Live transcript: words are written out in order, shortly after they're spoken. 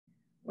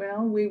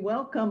Well, we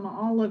welcome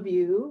all of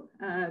you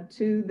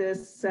to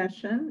this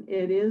session.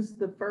 It is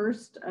the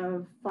first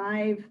of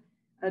 5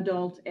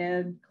 adult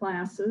ed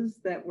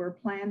classes that we're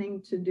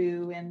planning to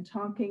do in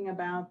talking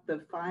about the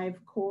 5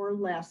 core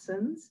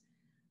lessons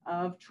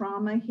of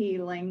trauma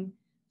healing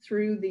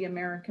through the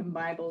American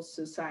Bible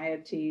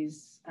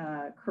Society's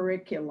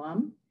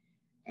curriculum.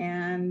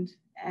 And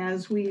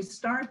as we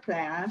start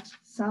that,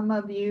 some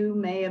of you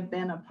may have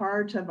been a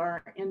part of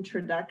our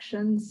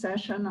introduction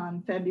session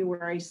on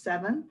February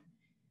 7th.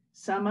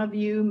 Some of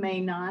you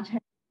may not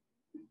have,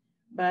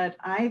 but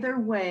either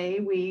way,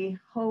 we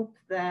hope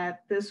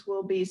that this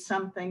will be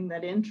something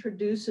that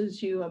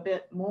introduces you a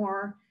bit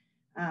more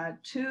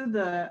to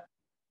the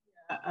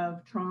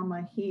of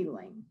trauma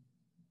healing.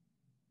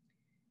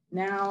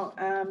 Now,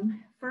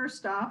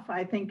 first off,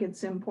 I think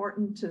it's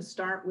important to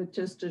start with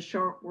just a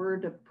short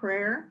word of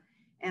prayer,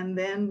 and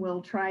then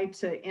we'll try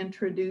to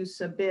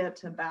introduce a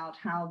bit about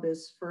how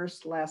this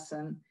first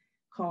lesson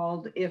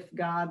called If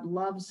God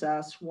Loves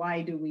Us,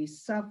 Why Do We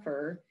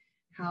Suffer?,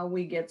 how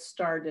we get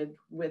started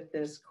with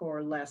this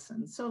core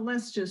lesson. So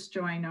let's just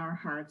join our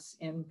hearts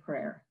in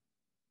prayer.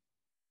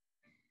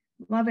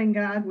 Loving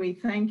God, we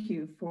thank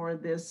you for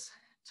this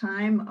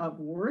time of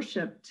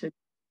worship today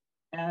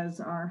as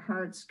our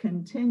hearts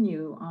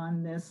continue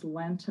on this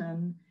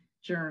Lenten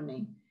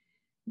journey.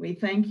 We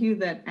thank you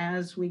that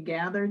as we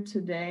gather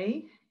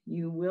today,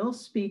 you will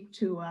speak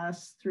to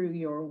us through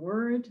your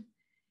word,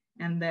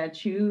 and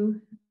that you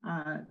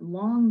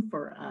long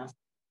for us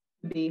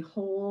to be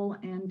whole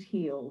and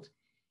healed.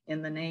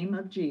 In the name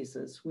of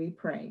Jesus, we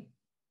pray.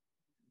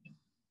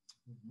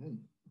 Amen.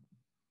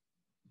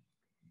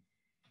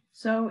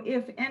 So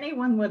if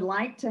anyone would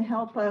like to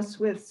help us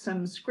with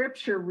some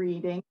scripture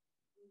reading,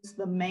 it's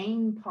the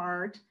main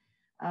part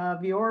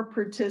of your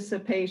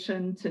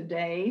participation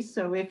today.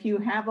 So if you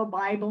have a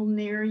Bible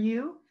near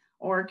you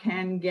or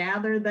can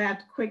gather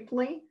that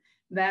quickly,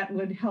 that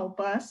would help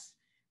us.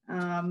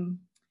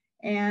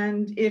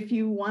 And if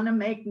you want to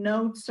make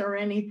notes or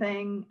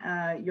anything,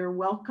 you're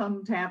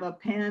welcome to have a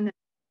pen.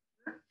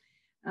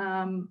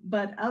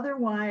 But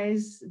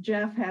otherwise,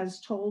 Jeff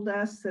has told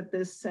us that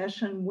this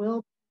session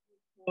will be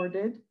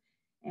recorded,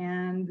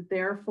 and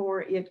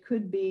therefore it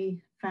could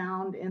be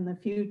found in the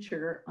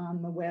future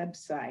on the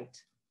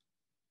website.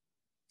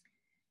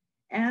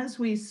 As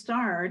we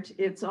start,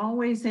 it's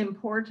always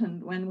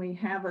important when we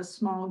have a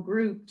small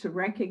group to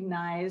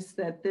recognize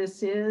that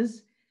this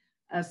is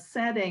a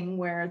setting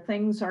where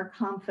things are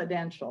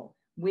confidential.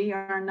 We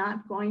are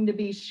not going to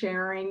be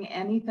sharing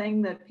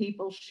anything that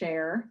people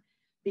share,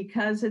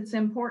 because it's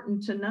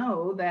important to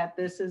know that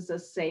this is a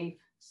safe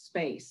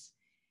space.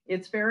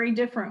 It's very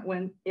different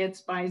when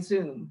it's by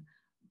Zoom.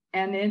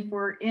 And if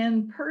we're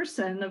in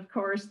person, of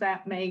course,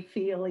 that may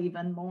feel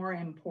even more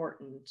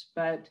important.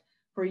 But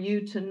for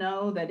you to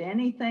know that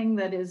anything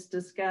that is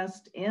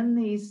discussed in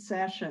these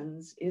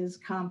sessions is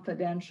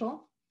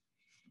confidential.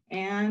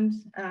 And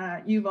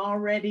you've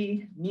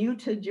already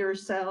muted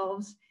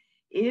yourselves.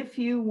 If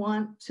you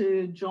want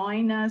to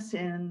join us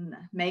in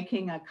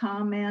making a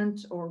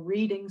comment or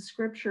reading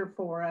scripture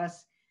for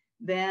us,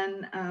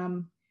 then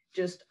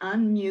just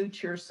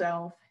unmute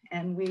yourself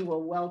and we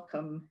will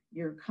welcome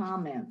your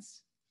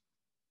comments.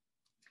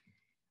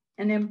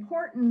 An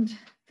important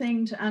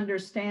thing to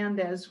understand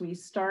as we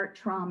start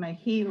trauma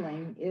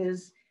healing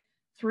is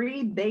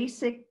 3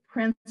 basic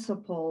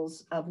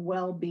principles of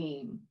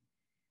well-being.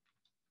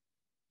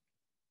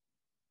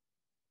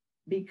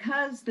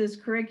 Because this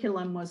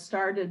curriculum was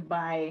started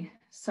by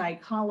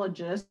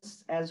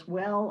psychologists as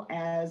well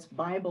as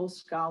Bible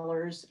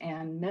scholars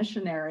and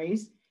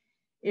missionaries,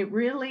 it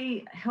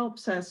really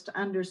helps us to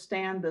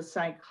understand the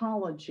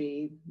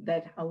psychology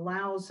that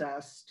allows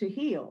us to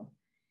heal.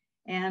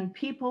 And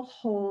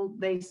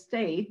they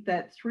state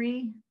that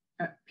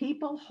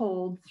people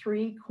hold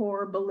 3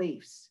 core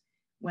beliefs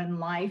when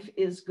life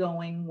is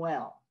going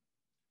well.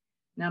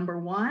 Number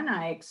 1,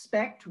 I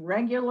expect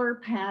regular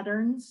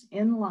patterns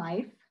in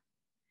life.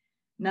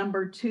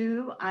 Number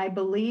 2, I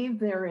believe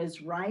there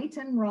is right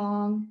and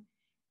wrong,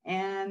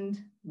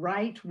 and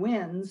right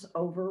wins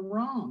over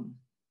wrong.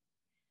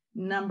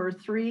 Number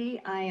 3,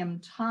 I am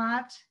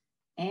taught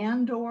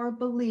and or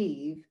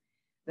believe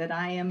that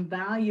I am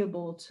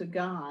valuable to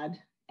God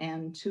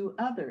and to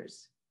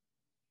others.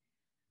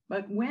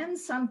 But when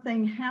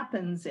something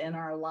happens in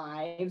our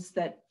lives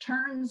that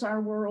turns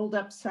our world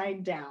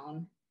upside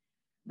down,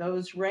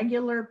 those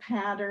regular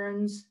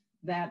patterns,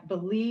 that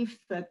belief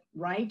that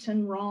right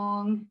and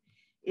wrong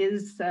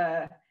is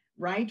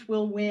right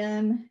will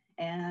win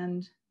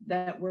and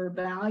that we're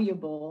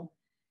valuable,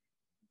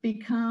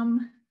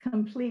 become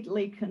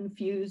completely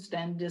confused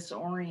and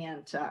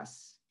disorient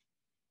us.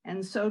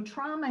 And so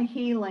trauma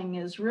healing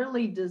is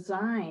really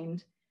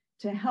designed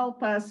to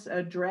help us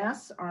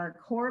address our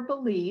core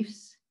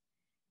beliefs,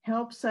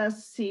 helps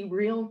us see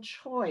real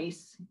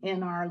choice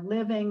in our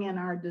living and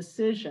our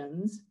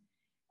decisions,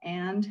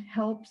 and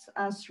helps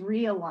us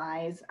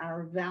realize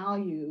our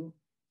value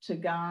to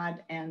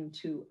God and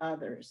to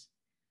others.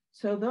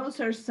 So those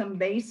are some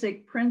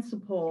basic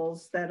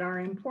principles that are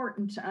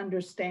important to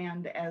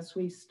understand as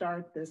we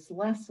start this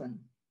lesson.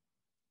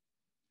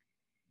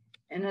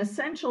 An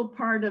essential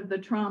part of the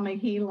trauma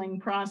healing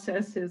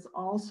process is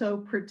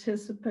also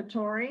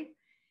participatory.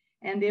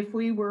 And if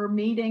we were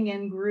meeting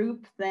in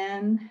group,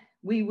 then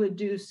we would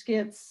do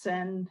skits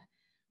and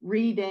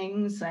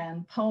readings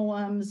and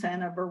poems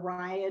and a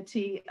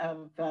variety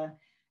of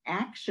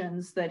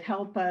actions that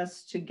help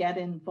us to get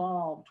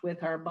involved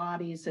with our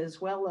bodies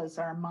as well as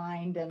our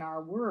mind and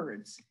our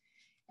words.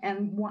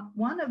 And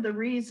one of the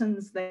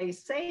reasons they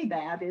say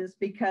that is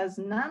because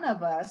none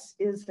of us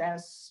is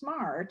as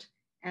smart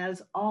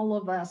as all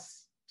of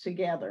us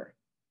together.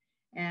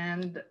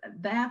 And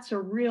that's a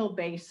real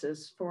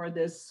basis for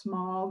this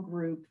small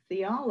group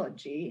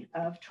theology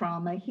of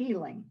trauma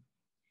healing.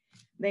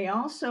 They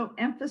also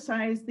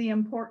emphasize the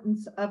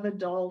importance of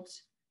adult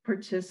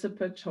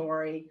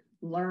participatory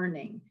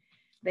learning.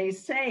 They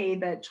say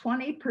that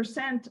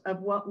 20%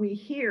 of what we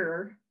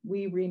hear,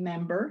 we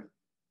remember.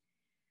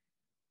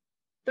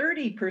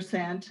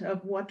 30%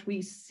 of what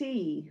we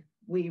see,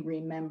 we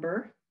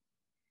remember.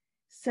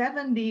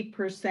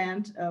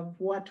 70% of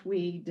what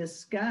we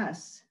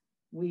discuss,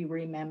 we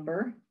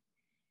remember.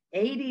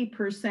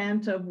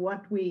 80% of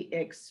what we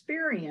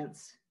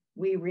experience,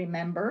 we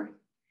remember.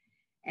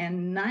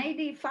 And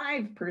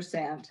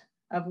 95%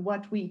 of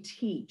what we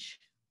teach,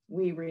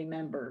 we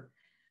remember.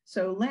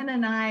 So Lynn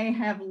and I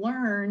have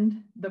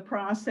learned the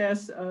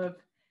process of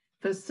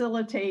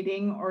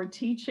facilitating or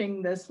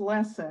teaching this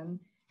lesson,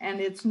 and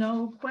it's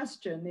no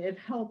question, it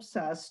helps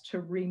us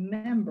to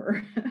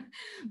remember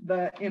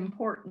the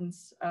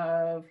importance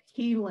of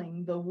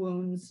healing the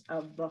wounds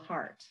of the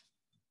heart.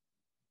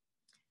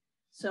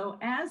 So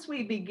as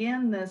we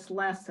begin this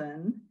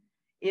lesson,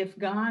 if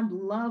God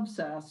loves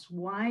us,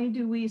 why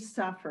do we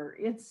suffer?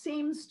 It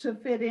seems to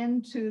fit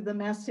into the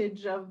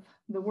message of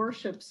the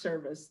worship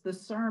service, the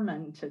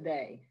sermon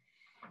today.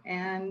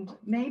 And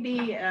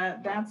maybe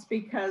that's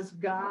because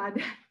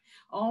God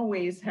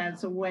always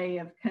has a way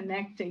of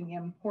connecting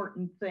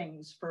important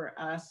things for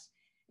us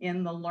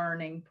in the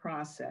learning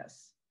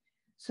process.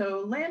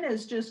 So Lynn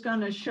is just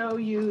going to show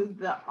you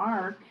the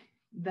arc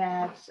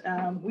that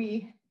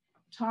we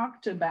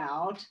talked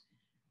about.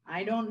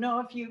 I don't know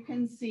if you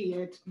can see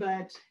it,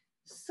 but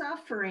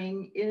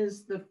suffering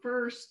is the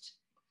first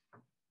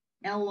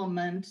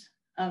element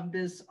of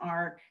this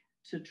arc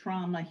to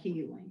trauma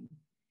healing.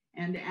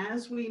 And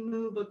as we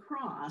move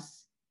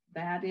across,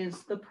 that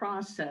is the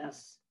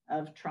process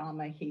of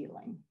trauma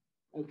healing.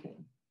 Okay.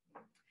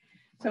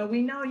 So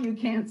we know you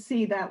can't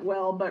see that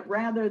well, but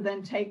rather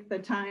than take the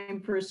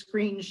time for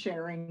screen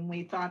sharing,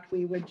 we thought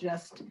we would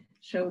just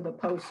show the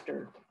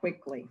poster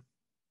quickly.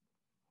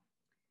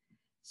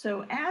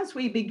 So as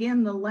we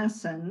begin the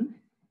lesson,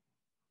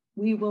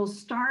 we will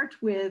start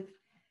with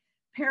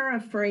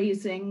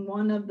paraphrasing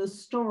one of the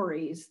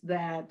stories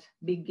that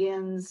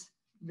begins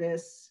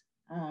this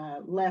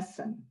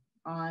lesson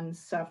on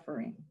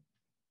suffering.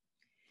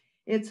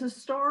 It's a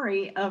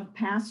story of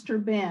Pastor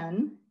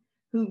Ben,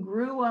 who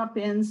grew up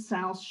in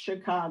South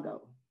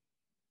Chicago.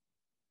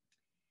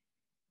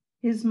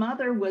 His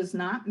mother was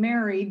not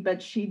married,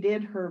 but she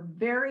did her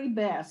very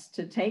best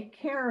to take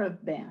care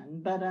of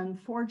Ben, but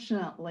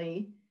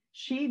unfortunately,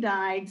 she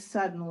died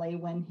suddenly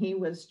when he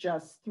was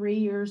just 3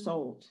 years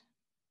old.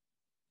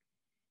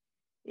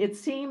 It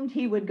seemed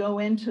he would go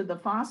into the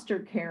foster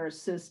care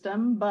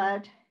system,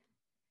 but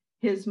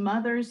his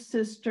mother's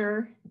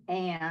sister,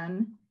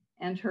 Anne,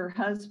 and her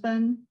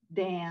husband,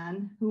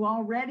 Dan, who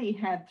already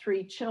had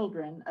 3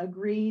 children,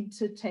 agreed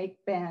to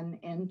take Ben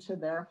into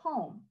their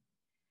home.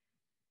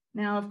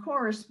 Now, of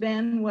course,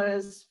 Ben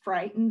was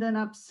frightened and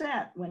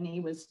upset when he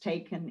was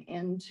taken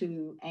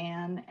into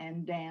Anne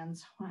and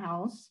Dan's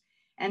house,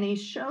 and he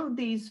showed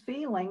these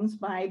feelings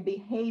by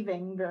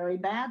behaving very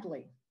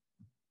badly.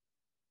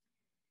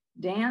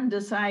 Dan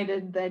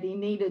decided that he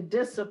needed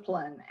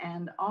discipline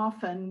and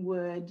often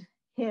would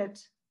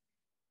hit,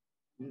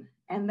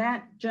 and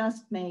that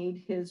just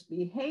made his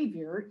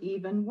behavior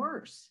even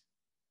worse.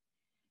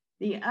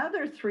 The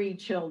other 3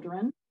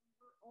 children,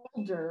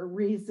 older,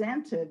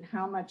 resented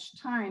how much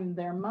time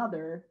their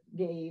mother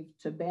gave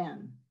to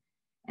Ben,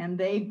 and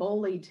they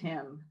bullied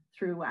him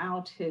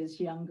throughout his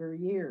younger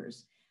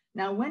years.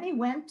 Now, when he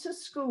went to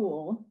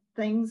school,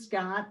 things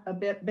got a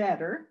bit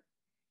better.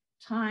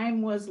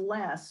 Time was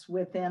less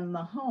within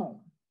the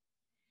home.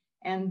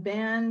 And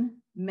Ben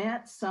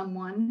met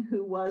someone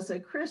who was a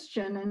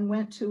Christian and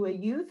went to a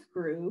youth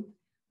group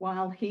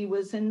while he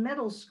was in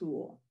middle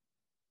school.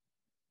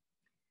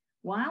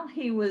 While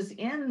he was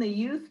in the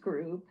youth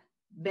group,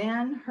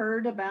 Ben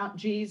heard about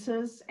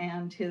Jesus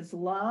and his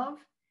love,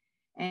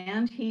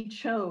 and he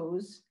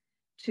chose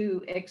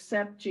to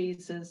accept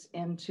Jesus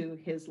into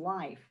his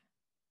life.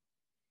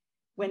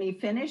 When he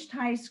finished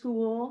high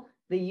school,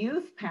 the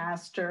youth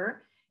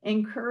pastor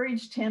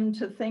encouraged him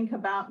to think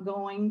about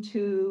going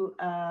to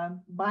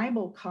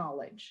Bible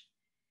college.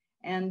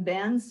 And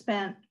Ben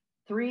spent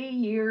 3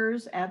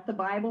 years at the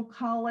Bible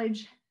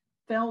college,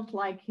 felt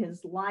like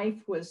his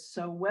life was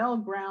so well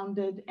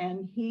grounded,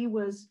 and he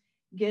was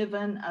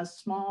given a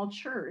small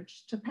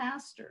church to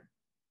pastor.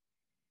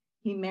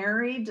 He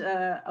married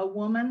a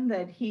woman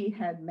that he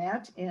had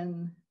met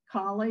in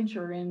college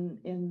or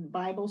in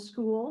Bible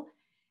school,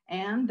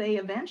 and they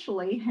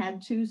eventually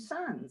had 2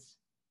 sons.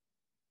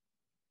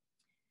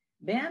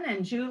 Ben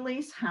and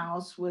Julie's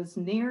house was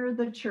near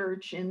the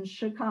church in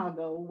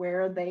Chicago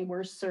where they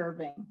were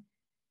serving.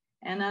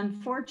 And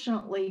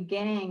unfortunately,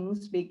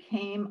 gangs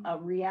became a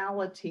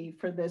reality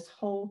for this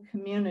whole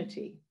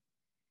community.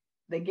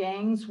 The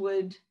gangs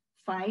would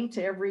fight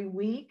every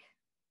week.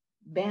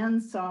 Ben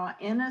saw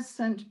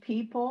innocent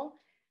people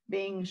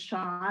being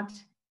shot,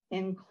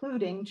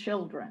 including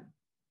children.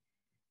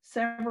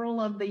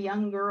 Several of the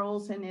young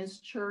girls in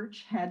his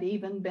church had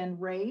even been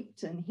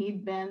raped, and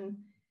he'd been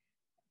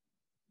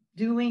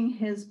doing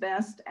his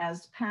best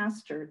as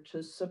pastor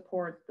to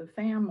support the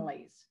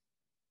families.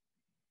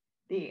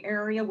 The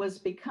area was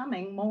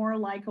becoming more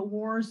like a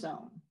war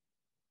zone.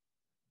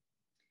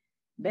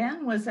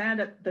 Ben was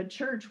at the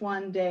church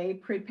one day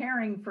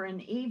preparing for an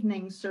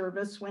evening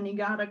service when he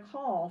got a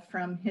call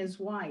from his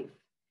wife.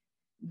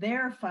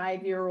 Their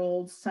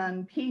 5-year-old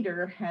son,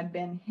 Peter, had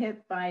been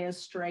hit by a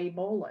stray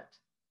bullet.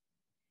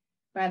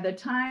 By the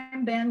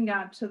time Ben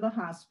got to the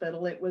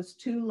hospital, it was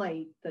too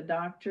late. The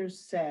doctors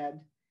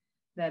said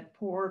that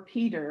poor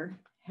Peter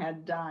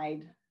had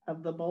died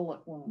of the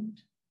bullet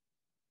wound.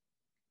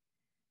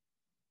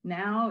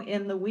 Now,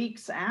 in the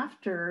weeks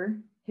after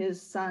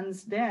his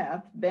son's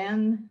death,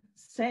 Ben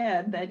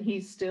said that he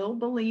still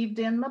believed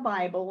in the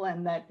Bible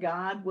and that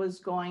God was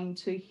going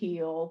to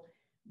heal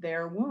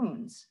their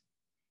wounds.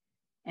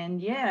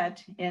 And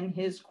yet, in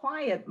his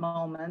quiet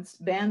moments,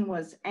 Ben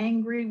was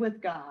angry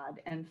with God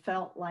and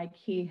felt like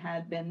he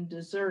had been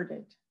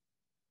deserted.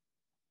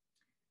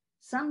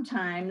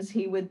 Sometimes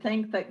he would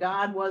think that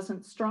God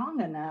wasn't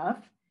strong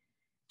enough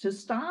to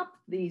stop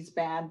these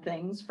bad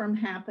things from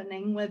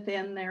happening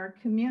within their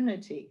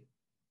community.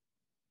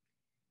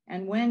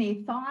 And when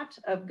he thought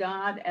of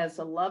God as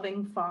a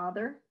loving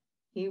father,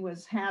 he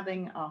was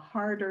having a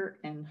harder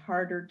and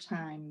harder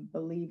time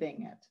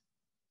believing it.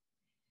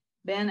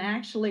 Ben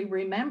actually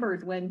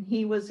remembered when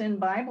he was in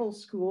Bible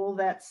school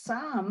that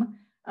some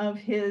of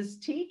his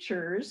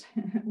teachers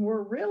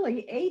were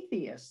really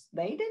atheists.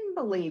 They didn't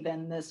believe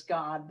in this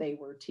God they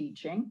were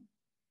teaching.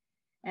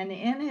 And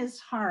in his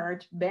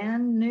heart,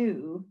 Ben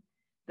knew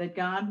that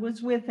God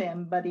was with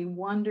him, but he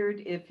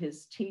wondered if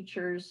his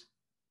teachers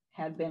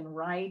had been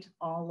right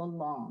all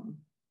along.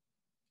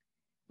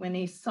 When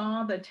he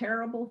saw the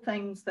terrible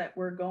things that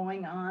were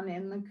going on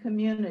in the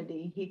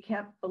community, he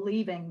kept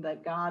believing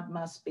that God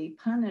must be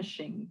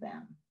punishing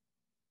them.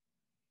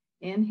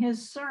 In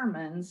his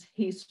sermons,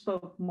 he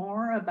spoke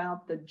more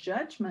about the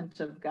judgment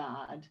of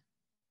God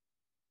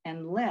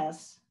and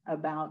less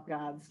about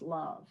God's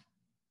love.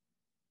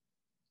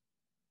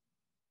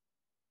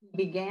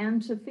 He began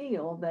to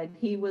feel that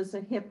he was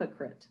a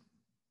hypocrite,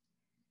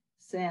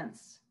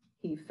 since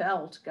he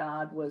felt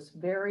God was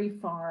very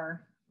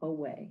far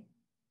away.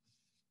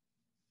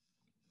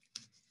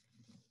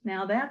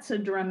 Now, that's a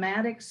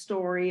dramatic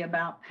story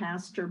about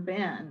Pastor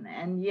Ben,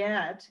 and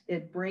yet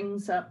it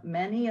brings up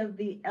many of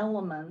the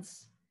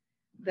elements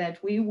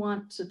that we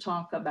want to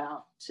talk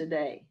about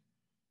today.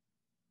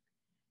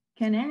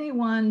 Can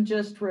anyone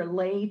just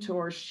relate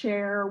or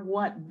share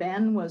what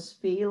Ben was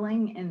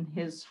feeling in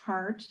his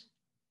heart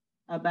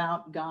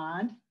about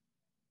God?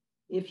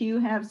 If you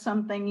have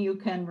something you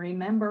can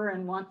remember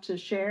and want to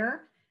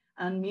share,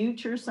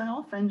 unmute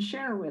yourself and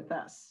share with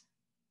us.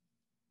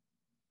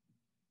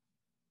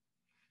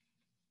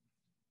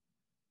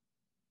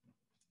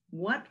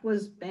 What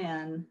was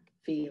Ben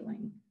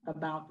feeling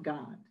about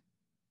God?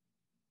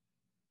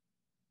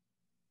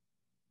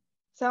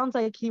 Sounds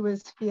like he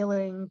was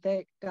feeling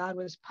that God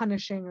was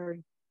punishing or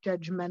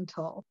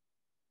judgmental.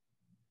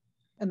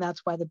 And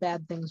that's why the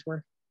bad things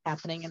were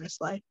happening in his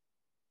life.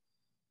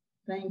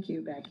 Thank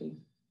you, Becky.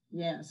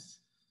 Yes,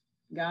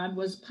 God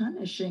was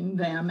punishing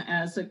them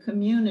as a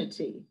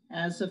community,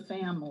 as a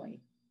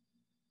family.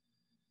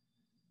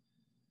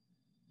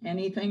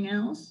 Anything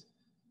else?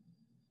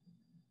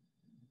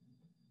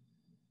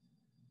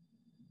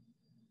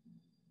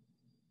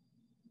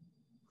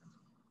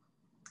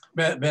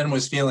 Ben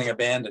was feeling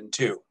abandoned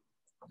too.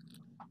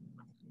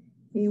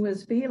 He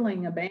was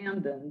feeling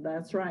abandoned,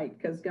 that's right,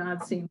 because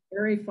God seemed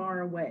very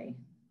far away.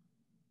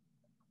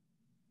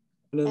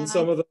 And in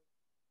some of the,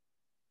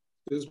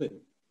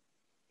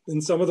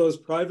 in some of those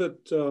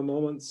private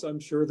moments, I'm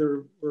sure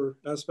there were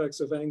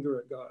aspects of anger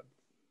at God.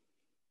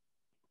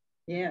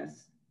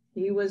 Yes,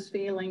 he was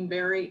feeling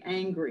very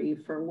angry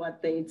for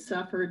what they'd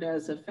suffered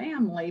as a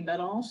family,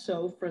 but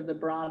also for the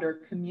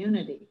broader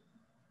community.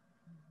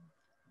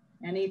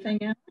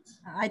 Anything else?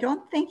 I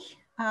don't think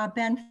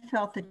Ben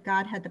felt that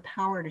God had the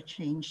power to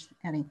change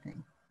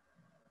anything.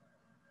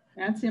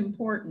 That's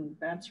important.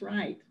 That's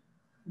right.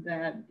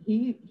 That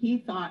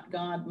he thought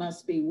God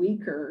must be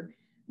weaker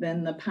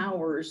than the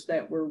powers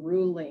that were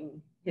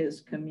ruling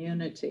his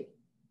community.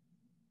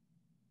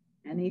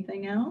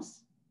 Anything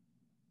else?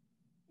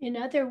 In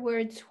other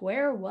words,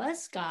 where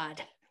was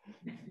God?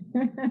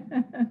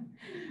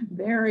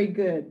 Very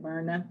good,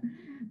 Myrna.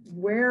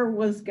 Where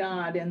was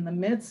God in the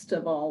midst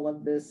of all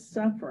of this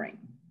suffering?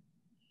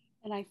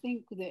 And I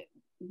think that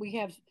we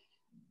have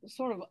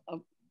sort of a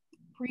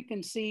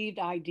preconceived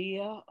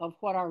idea of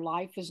what our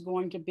life is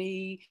going to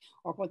be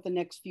or what the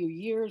next few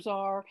years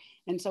are.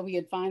 And so he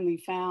had finally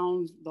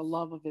found the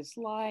love of his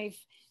life,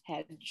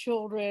 had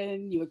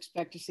children, you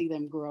expect to see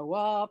them grow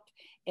up.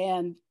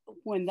 And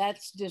when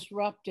that's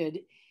disrupted,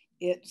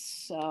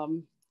 it's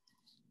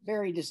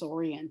very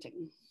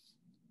disorienting.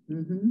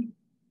 Mm-hmm.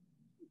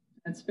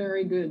 That's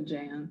very good,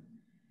 Jan.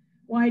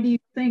 Why do you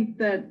think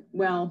that,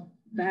 well,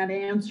 that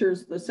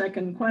answers the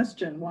second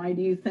question. Why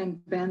do you think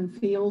Ben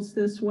feels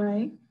this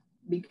way?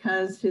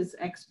 Because his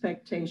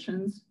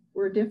expectations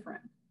were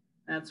different.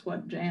 That's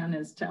what Jan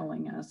is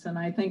telling us. And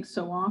I think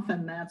so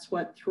often that's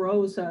what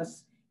throws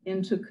us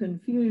into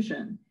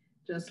confusion.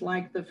 Just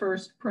like the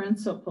first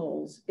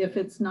principles, if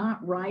it's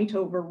not right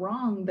over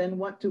wrong, then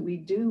what do we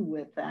do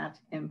with that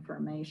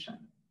information?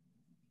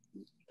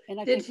 And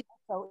I think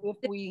also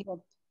if we have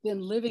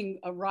been living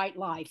a right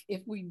life,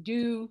 if we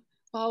do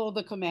follow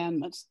the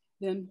commandments,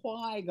 then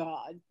why,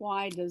 God?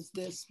 Why does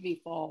this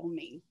befall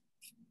me?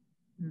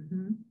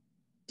 Mm-hmm.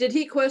 Did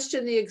he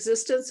question the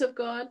existence of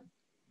God?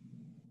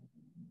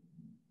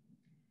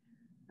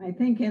 I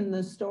think in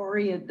the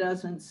story it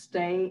doesn't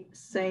say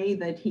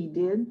that he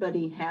did, but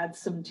he had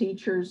some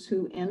teachers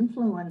who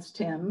influenced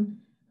him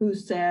who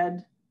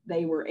said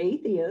they were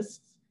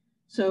atheists.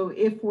 So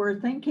if we're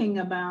thinking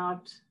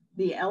about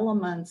the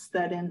elements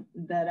that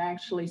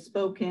actually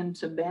spoke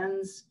into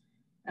Ben's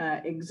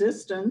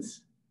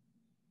existence,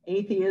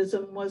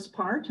 atheism was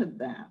part of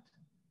that.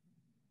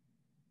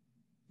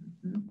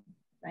 Mm-hmm.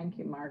 Thank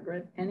you,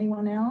 Margaret.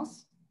 Anyone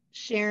else?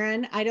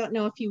 Sharon, I don't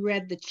know if you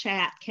read the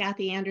chat.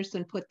 Kathy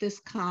Anderson put this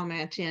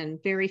comment in,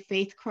 very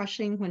faith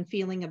crushing when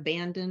feeling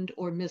abandoned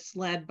or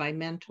misled by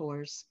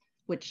mentors,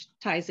 which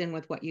ties in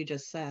with what you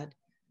just said.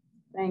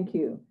 Thank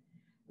you.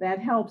 That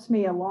helps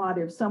me a lot.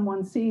 If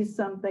someone sees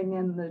something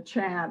in the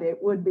chat,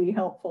 it would be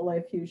helpful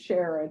if you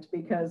share it,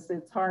 because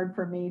it's hard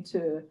for me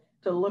to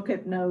look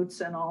at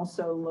notes and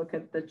also look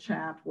at the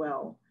chat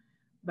well.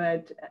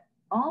 But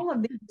all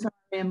of these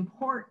are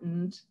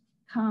important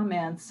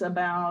comments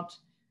about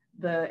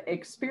the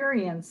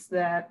experience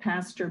that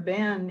Pastor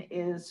Ben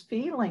is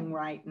feeling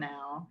right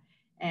now.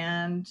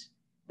 And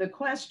the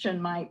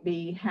question might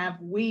be,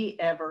 have we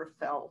ever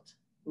felt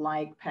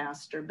like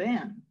Pastor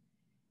Ben?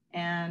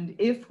 And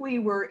if we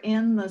were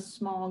in the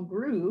small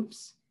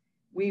groups,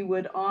 we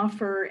would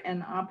offer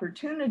an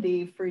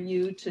opportunity for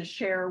you to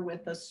share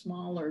with a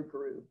smaller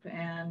group.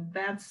 And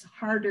that's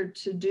harder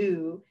to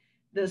do.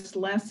 This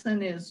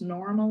lesson is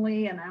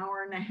normally an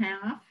hour and a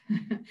half.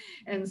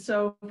 And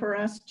so for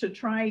us to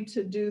try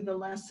to do the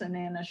lesson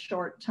in a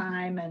short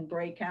time and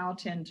break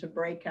out into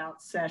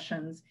breakout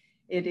sessions,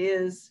 it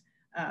is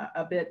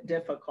a bit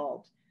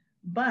difficult.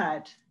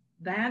 But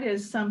that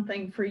is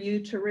something for you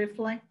to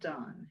reflect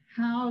on.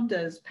 How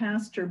does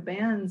Pastor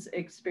Ben's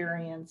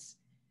experience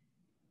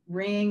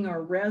ring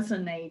or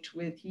resonate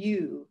with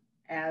you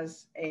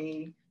as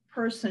a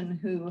person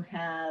who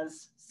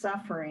has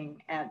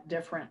suffering at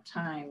different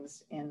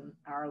times in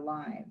our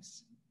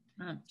lives?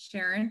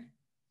 Sharon,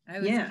 I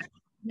was going to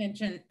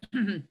mention,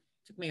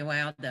 took me a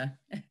while to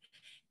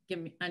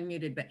get me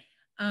unmuted, but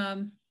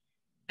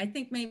I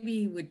think maybe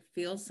you would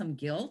feel some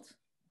guilt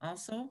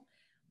also.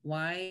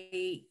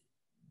 Why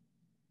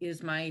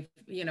is my,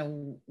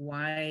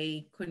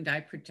 why couldn't I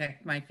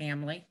protect my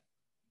family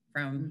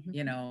from,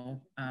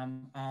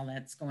 all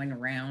that's going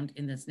around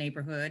in this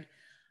neighborhood?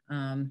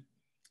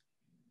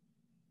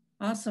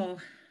 Also,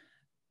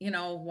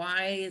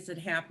 why is it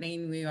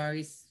happening? We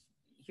always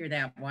hear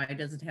that. Why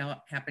does it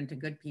happen to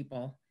good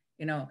people?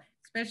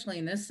 Especially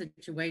in this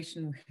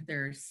situation where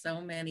there's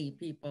so many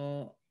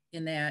people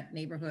in that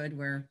neighborhood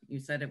where you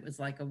said it was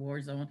like a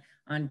war zone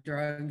on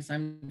drugs,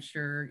 I'm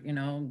sure,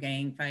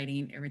 gang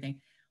fighting,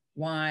 everything.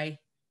 Why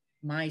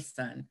my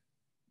son?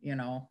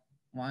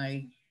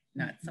 Why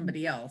not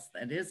somebody else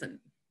that isn't,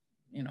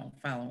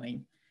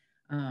 following,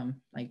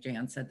 like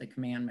Jan said, the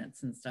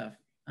commandments and stuff,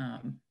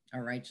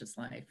 a righteous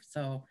life.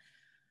 So,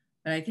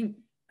 but I think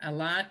a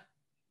lot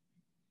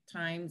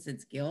times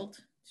it's guilt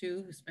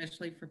too,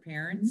 especially for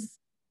parents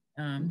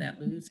that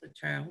lose a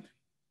child.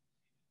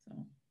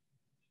 So.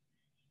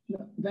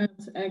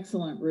 That's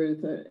excellent,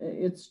 Ruth.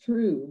 It's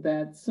true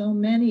that so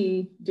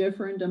many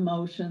different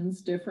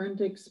emotions, different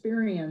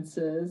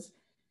experiences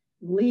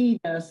lead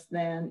us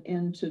then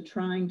into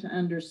trying to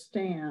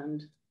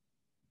understand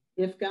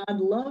if God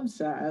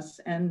loves us.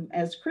 And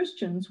as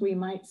Christians, we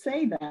might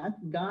say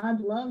that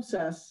God loves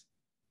us.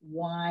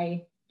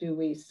 Why do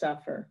we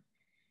suffer?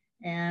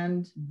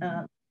 And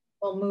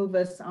will move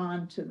us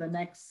on to the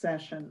next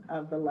session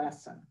of the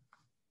lesson.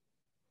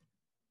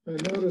 I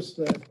noticed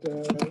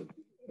that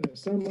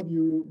some of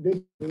you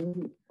did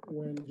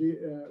when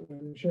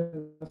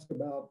Sharon asked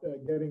about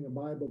getting a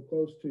Bible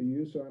close to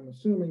you, so I'm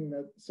assuming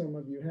that some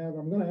of you have.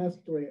 I'm going to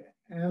actually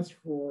ask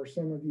for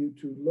some of you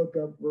to look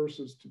up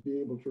verses to be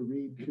able to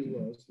read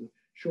to us, the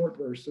short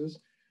verses.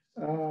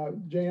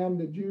 Jan,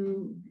 did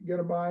you get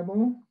a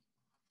Bible?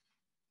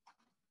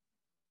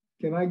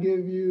 Can I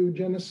give you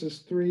Genesis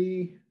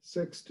 3,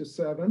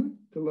 6-7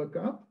 to look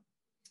up?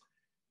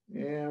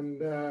 And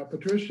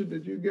Patricia,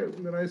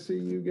 did I see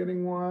you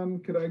getting one?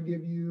 Could I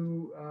give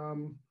you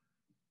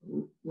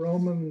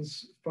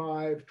Romans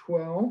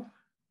 5:12?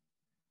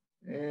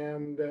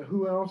 And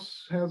who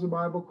else has a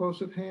Bible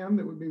close at hand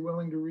that would be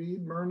willing to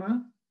read?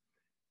 Myrna?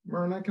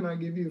 Myrna, can I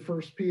give you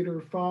 1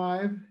 Peter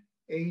 5,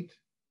 8,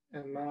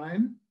 and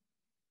 9?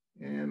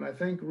 And I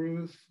think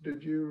Ruth,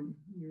 you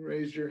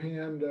raised your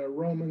hand,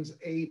 Romans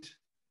 8,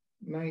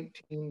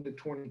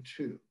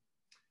 19-22.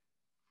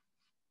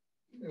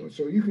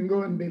 So you can go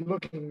ahead and be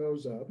looking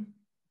those up.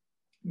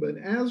 But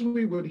as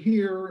we would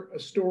hear a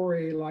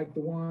story like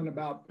the one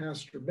about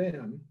Pastor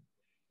Ben,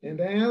 and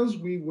as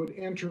we would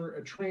enter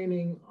a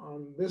training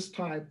on this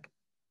type,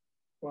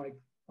 like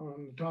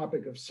on the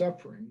topic of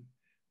suffering,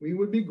 we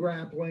would be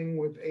grappling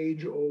with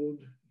age-old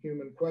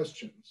human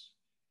questions.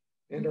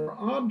 And our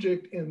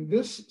object in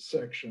this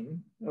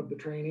section of the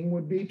training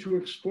would be to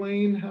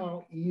explain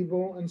how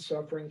evil and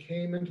suffering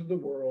came into the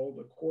world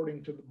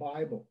according to the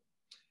Bible.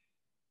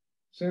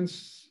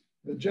 Since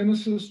the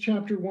Genesis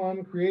chapter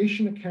 1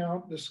 creation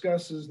account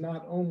discusses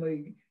not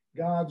only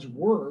God's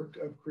work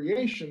of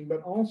creation,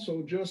 but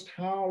also just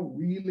how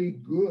really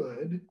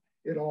good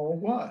it all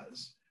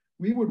was,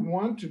 we would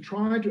want to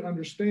try to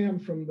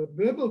understand from the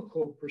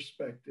biblical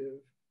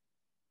perspective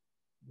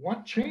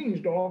what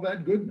changed all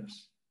that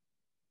goodness.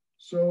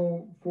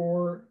 So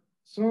for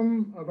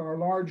some of our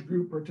large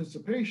group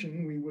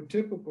participation, we would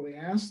typically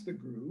ask the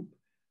group,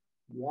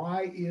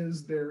 why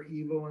is there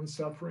evil and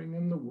suffering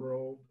in the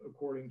world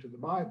according to the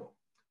Bible?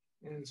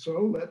 And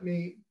so let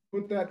me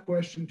put that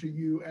question to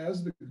you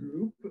as the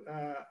group.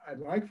 I'd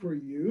like for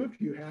you, if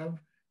you have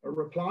a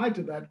reply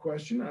to that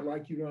question, I'd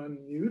like you to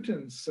unmute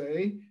and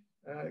say,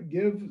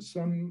 give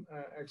some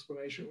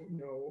explanation,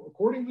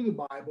 according to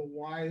the Bible,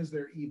 why is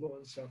there evil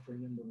and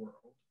suffering in the world?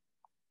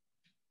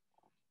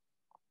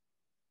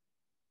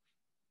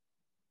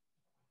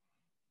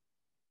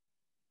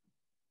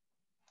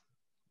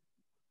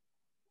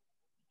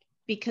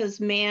 Because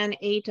man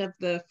ate of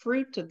the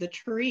fruit of the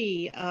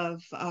tree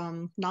of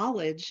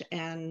knowledge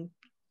and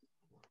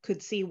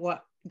could see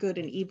what good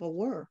and evil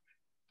were.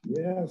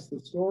 Yes, the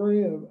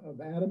story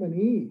of Adam and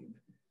Eve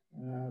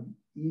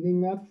eating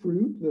that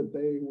fruit that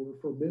they were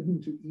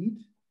forbidden to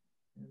eat.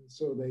 And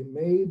so they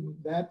made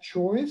that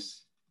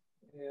choice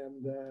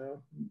and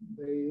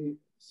they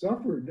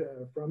suffered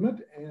from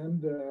it.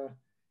 And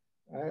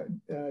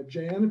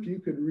Jan, if you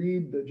could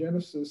read the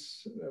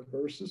Genesis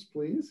verses,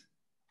 please.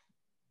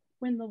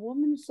 When the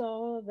woman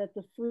saw that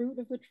the fruit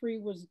of the tree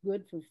was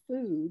good for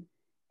food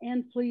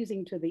and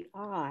pleasing to the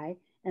eye,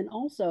 and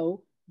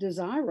also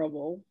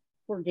desirable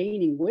for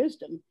gaining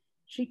wisdom,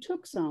 she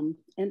took some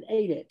and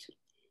ate it.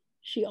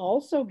 She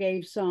also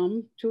gave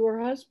some to her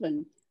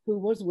husband who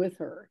was with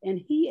her, and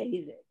he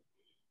ate it.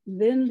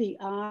 Then the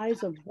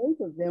eyes of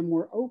both of them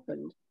were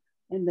opened,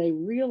 and they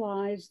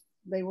realized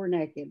they were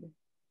naked.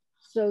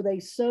 So they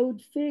sewed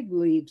fig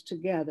leaves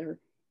together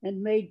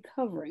and made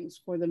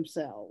coverings for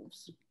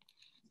themselves.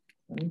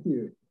 Thank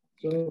you.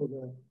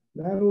 So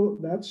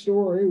that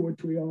story,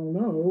 which we all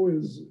know,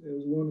 is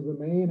one of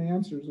the main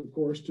answers, of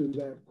course, to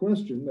that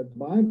question that the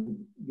Bible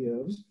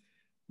gives.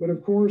 But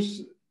of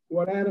course,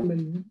 what Adam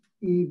and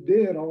Eve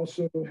did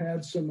also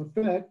had some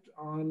effect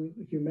on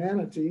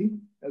humanity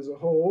as a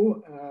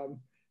whole,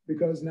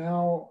 because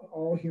now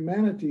all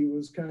humanity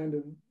was kind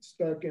of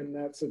stuck in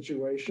that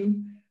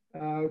situation.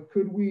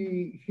 Could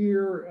we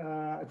hear,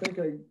 I think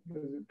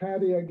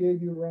Patty, I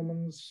gave you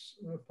Romans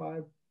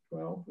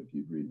 5:12, if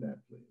you'd read that,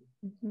 please.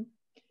 Mm-hmm.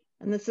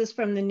 And this is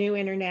from the New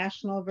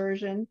International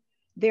Version.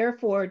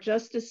 Therefore,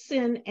 just as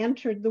sin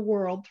entered the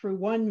world through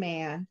one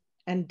man,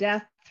 and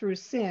death through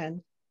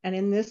sin, and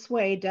in this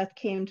way death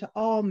came to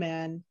all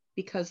men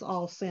because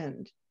all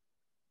sinned.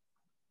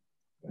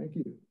 Thank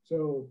you.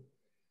 So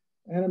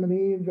Adam and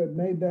Eve had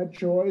made that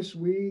choice.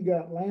 We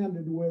got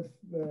landed with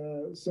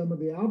some of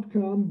the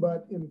outcome,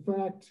 but in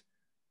fact,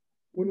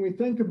 when we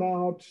think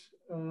about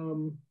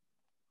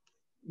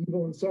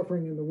evil and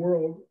suffering in the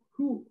world,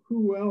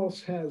 who else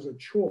has a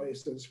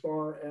choice as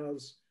far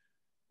as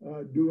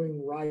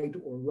doing right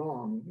or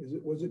wrong?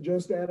 Was it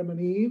just Adam and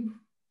Eve?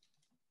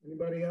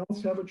 Anybody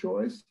else have a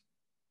choice?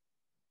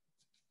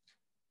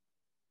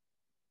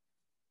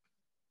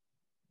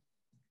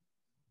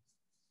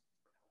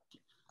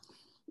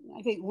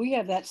 I think we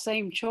have that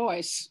same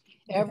choice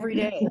every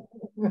day.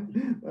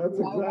 That's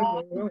exactly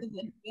right.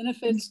 It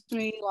benefits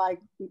me, like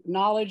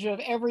knowledge of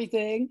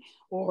everything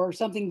or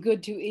something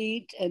good to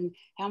eat, and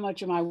how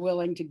much am I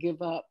willing to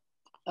give up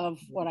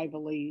of what I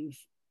believe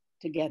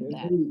to get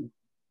that?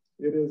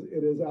 It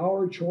is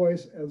our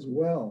choice as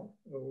well.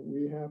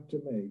 We have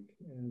to make.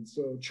 And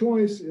so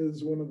choice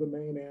is one of the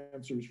main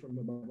answers from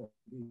the Bible.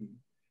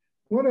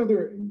 What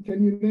other,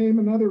 can you name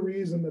another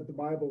reason that the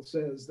Bible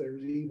says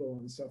there's evil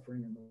and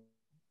suffering in the world?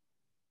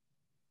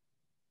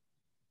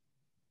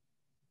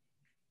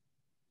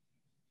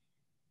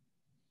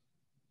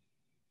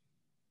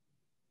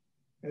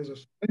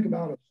 think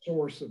about a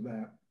source of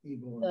that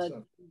evil and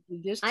stuff. The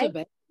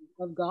disobedience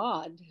of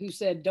God, who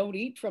said, don't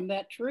eat from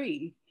that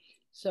tree.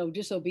 So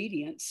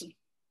disobedience.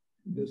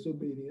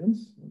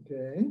 Disobedience,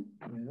 okay,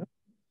 yeah.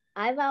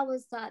 I've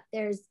always thought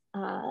there's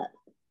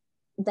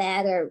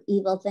bad or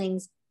evil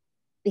things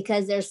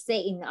because there's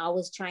Satan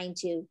always trying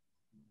to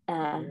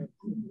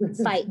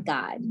fight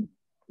God.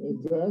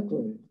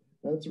 Exactly,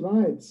 that's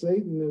right.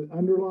 Satan, the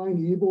underlying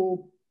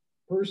evil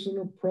person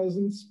of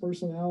presence,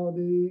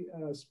 personality,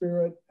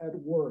 spirit at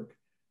work,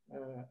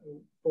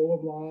 full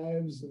of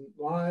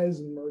lies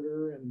and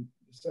murder and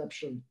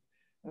deception.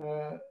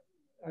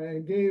 I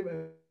gave,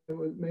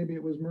 maybe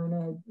it was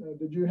Myrna,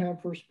 did you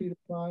have 1 Peter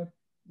 5?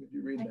 Did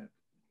you read that?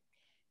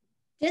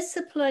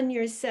 Discipline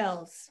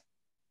yourselves.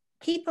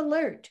 Keep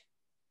alert.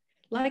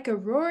 Like a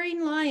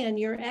roaring lion,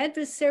 your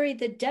adversary,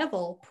 the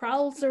devil,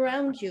 prowls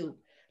around you,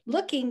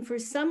 looking for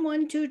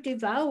someone to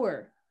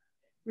devour.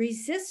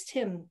 Resist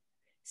him,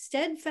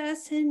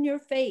 steadfast in your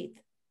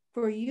faith,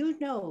 for you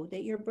know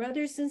that your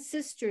brothers and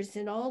sisters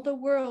in all the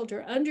world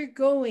are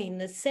undergoing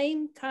the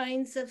same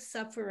kinds of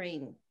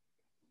suffering.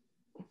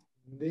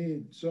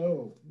 Indeed.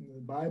 So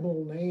the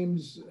Bible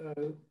names,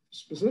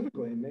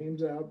 specifically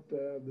names out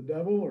the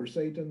devil or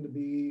Satan to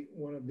be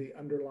one of the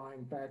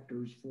underlying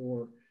factors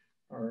for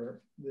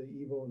the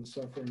evil and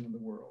suffering of the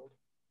world.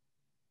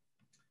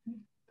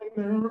 And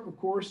there, of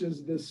course,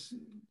 is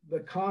the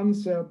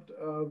concept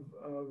of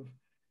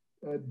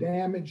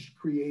damaged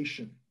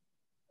creation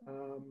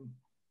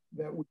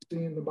that we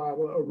see in the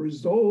Bible, a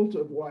result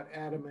of what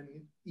Adam and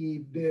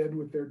Eve did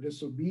with their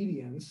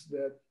disobedience,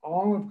 that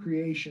all of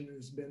creation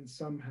has been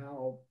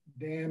somehow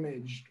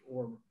damaged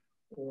or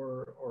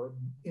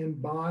in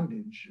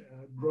bondage,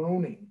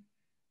 groaning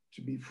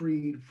to be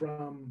freed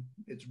from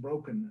its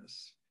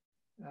brokenness.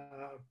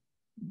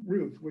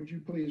 Ruth, would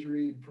you please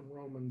read from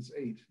Romans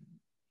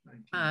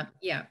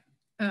 8:19?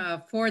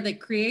 For the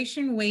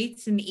creation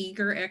waits in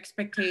eager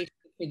expectation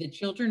for the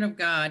children of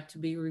God to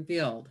be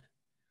revealed.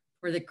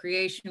 For the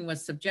creation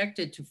was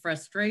subjected to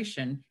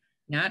frustration,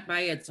 not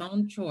by its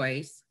own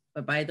choice,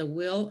 but by the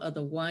will of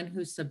the one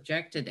who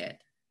subjected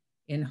it,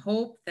 in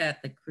hope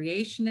that the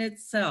creation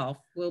itself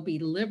will be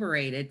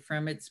liberated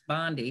from its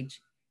bondage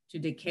to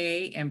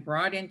decay and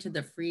brought into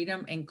the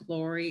freedom and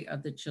glory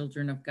of the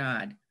children of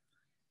God.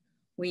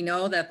 We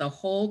know that the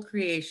whole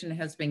creation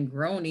has been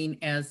groaning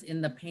as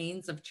in the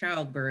pains of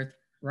childbirth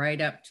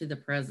right up to the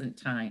present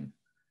time.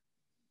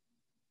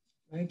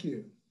 Thank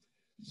you.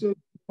 So the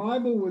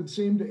Bible would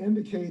seem to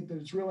indicate that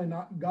it's really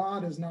not,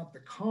 God is not the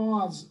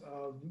cause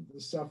of the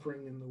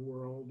suffering in the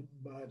world,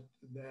 but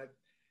that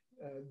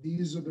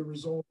these are the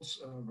results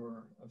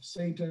of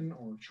Satan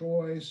or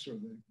choice or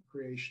the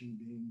creation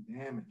being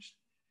damaged.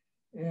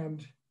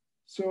 And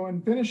so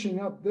in finishing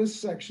up this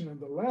section of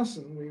the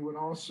lesson, we would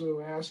also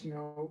ask,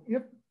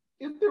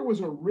 if there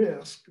was a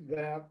risk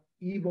that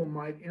evil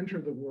might enter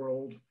the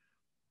world,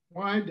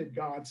 why did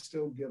God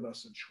still give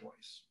us a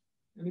choice?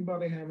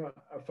 Anybody have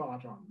a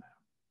thought on that?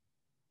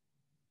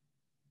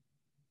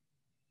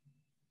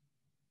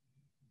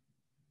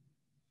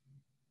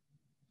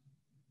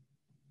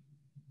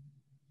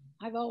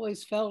 I've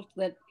always felt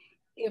that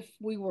if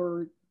we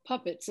were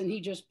puppets and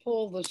he just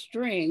pulled the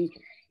string,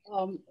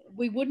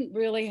 we wouldn't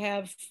really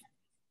have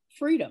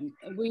freedom.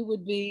 We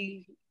would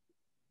be,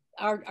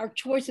 our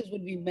choices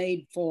would be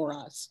made for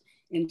us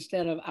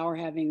instead of our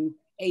having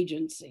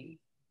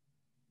agency.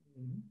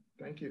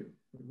 Thank you.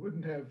 We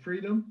wouldn't have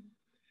freedom.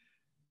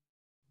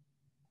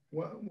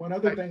 One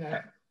other thing,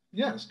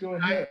 yes, go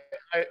ahead.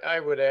 I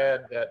would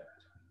add that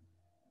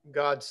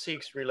God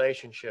seeks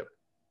relationship,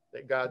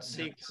 that God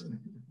seeks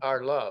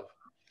our love.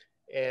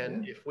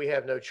 And if we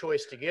have no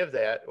choice to give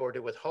that or to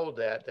withhold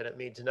that, then it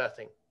means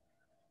nothing.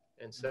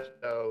 And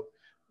so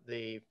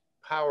the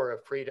power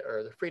of freedom,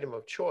 or the freedom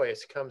of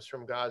choice, comes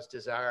from God's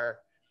desire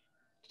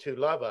to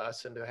love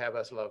us and to have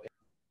us love him.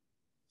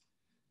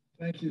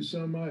 Thank you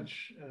so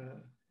much,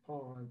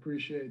 Paul. I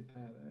appreciate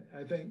that.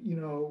 I think,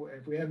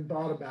 if we hadn't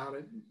thought about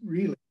it,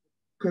 really,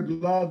 could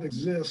love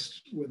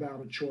exist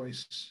without a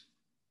choice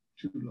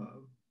to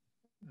love?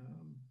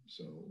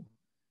 So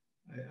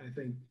I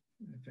think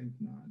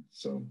not.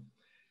 So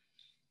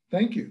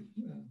thank you.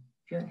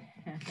 Sure.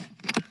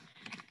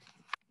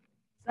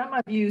 Some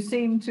of you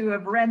seem to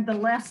have read the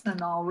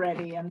lesson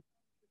already and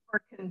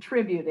for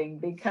contributing,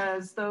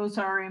 because those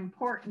are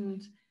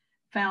important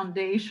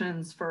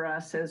foundations for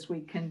us as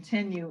we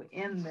continue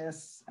in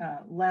this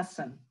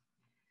lesson.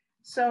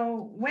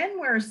 So when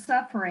we're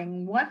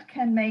suffering, what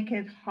can make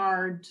it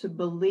hard to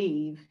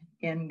believe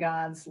in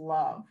God's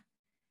love?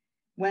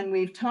 When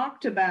we've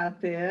talked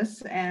about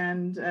this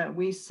and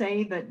we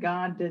say that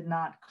God did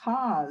not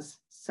cause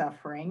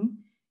suffering,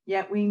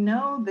 yet we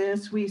know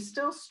this, we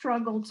still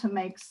struggle to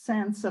make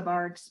sense of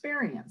our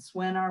experience.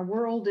 When our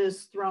world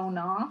is thrown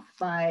off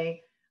by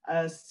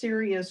a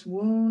serious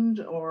wound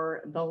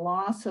or the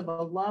loss of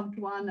a loved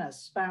one, a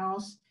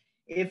spouse,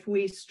 if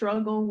we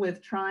struggle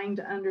with trying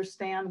to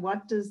understand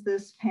what does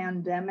this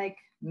pandemic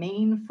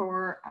mean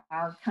for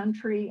our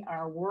country,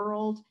 our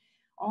world,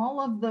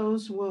 all of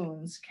those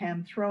wounds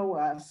can throw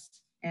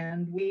us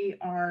and we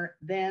are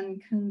then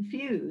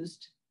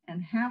confused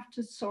and have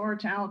to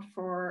sort out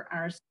for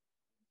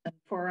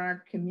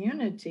our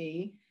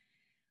community,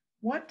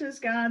 what does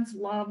God's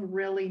love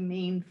really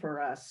mean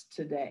for us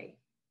today?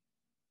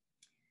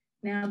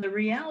 Now, the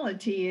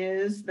reality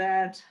is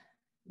that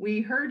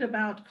we heard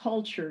about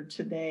culture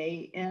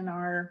today in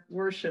our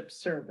worship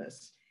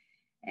service,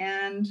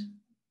 and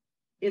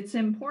it's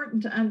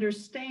important to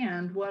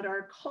understand what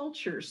our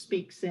culture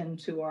speaks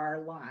into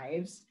our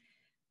lives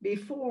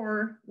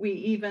before we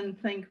even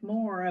think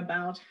more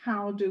about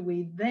how do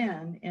we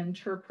then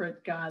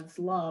interpret God's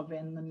love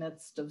in the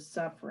midst of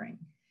suffering.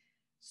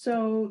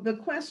 So the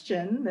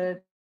question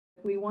that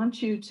we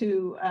want you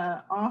to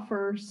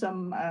offer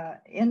some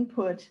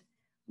input: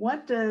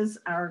 what does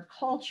our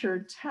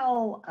culture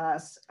tell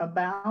us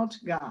about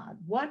God?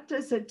 What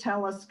does it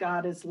tell us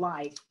God is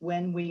like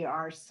when we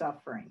are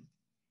suffering?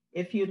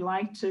 If you'd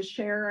like to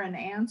share an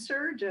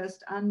answer,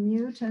 just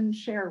unmute and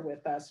share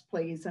with us,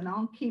 please, and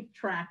I'll keep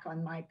track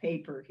on my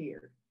paper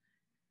here.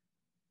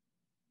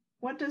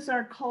 What does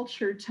our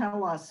culture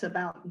tell us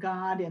about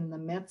God in the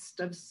midst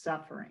of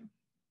suffering?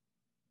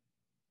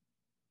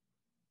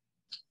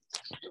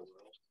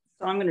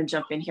 So I'm going to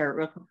jump in here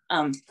real quick.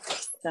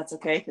 That's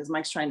okay, because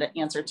Mike's trying to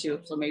answer too,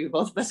 so maybe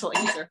both of us will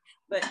answer.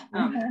 But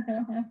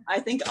I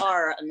think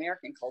our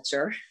American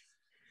culture,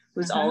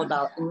 who's all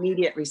about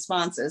immediate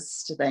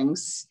responses to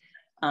things,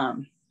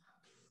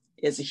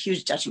 is a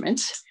huge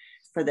detriment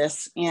for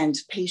this. And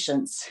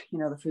patience, you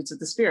know, the fruits of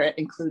the Spirit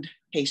include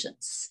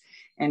patience.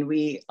 And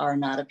we are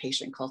not a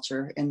patient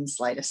culture in the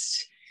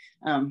slightest.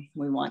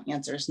 We want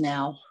answers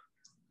now.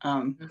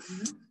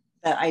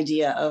 That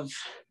idea of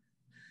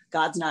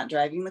God's not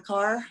driving the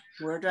car,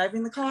 we're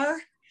driving the car.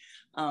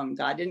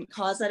 God didn't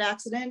cause that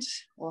accident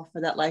or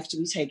for that life to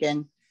be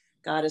taken.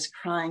 God is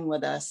crying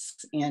with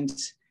us, and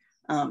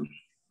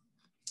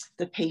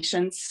the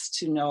patience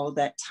to know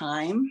that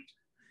time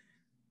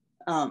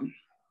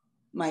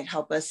might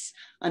help us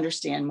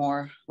understand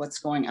more what's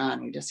going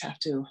on. We just have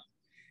to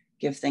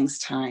give things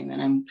time.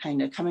 And I'm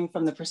kind of coming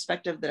from the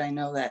perspective that I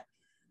know that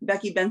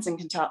Becky Benson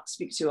can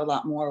speak to a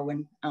lot more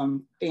when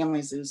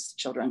families lose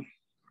children.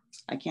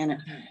 I can't,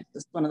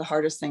 it's one of the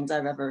hardest things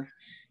I've ever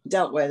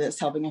dealt with, is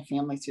helping a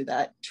family through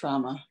that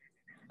trauma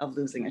of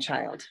losing a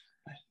child.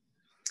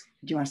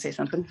 Do you want to say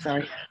something?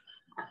 Sorry.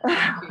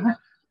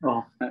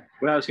 Well,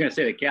 what I was going to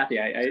say to Kathy,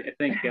 I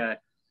think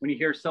when you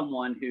hear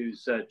someone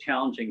who's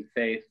challenging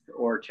faith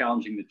or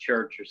challenging the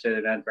church, or say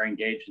they're not very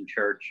engaged in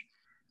church,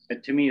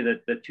 to me,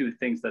 the two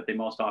things that they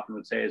most often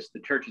would say is the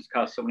church has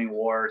caused so many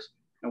wars,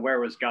 and where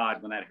was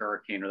God when that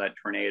hurricane or that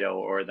tornado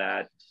or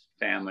that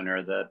famine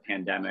or the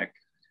pandemic?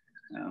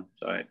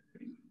 So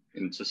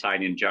in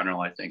society in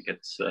general, I think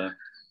it's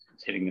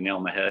hitting the nail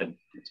on the head.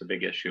 It's a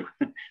big issue,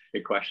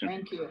 big question.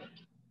 Thank you.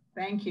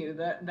 Thank you.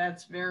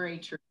 That's very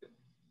true.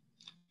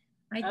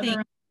 I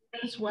think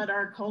is what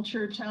our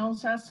culture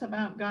tells us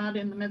about God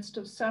in the midst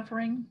of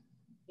suffering.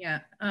 Yeah,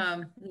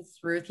 it's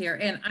Ruth here.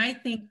 And I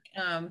think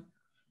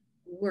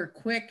we're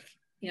quick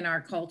in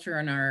our culture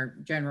and our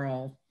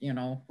general,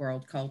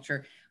 world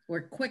culture,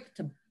 we're quick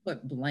to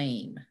put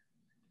blame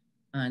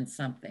on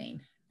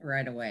something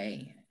right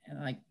away.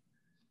 Like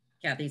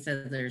Kathy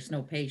says, there's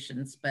no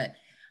patience, but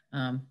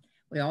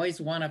we always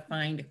want to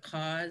find a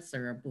cause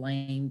or a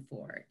blame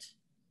for it.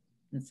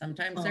 And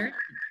sometimes there.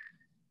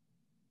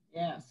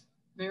 Yes,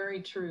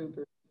 very true,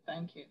 Bruce.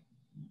 Thank you.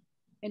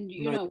 And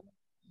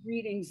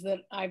readings that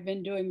I've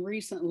been doing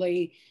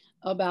recently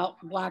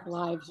about Black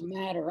Lives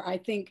Matter, I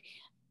think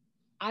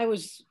I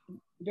was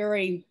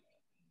very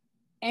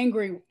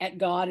angry at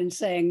God and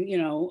saying,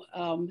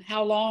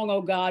 how long,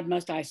 oh God,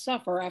 must I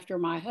suffer after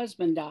my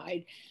husband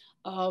died?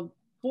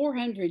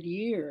 400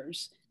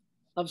 years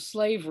of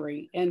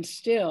slavery, and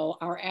still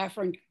our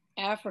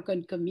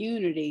African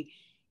community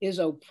is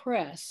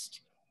oppressed.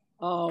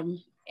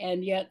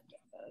 And yet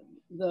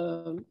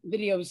the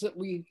videos that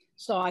we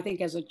saw, I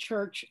think as a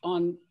church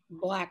on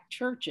Black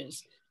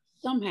churches,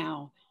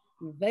 somehow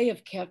they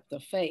have kept the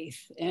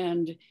faith.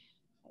 And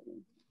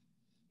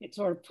it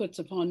sort of puts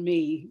upon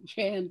me,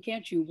 Jan,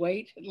 can't you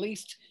wait at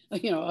least,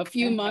 a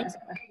few months?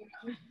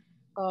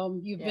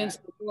 You've been so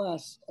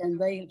blessed, and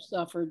they have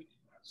suffered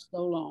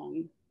so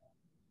long.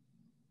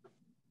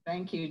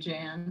 Thank you,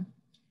 Jan.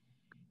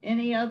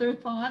 Any other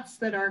thoughts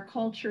that our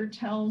culture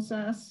tells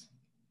us?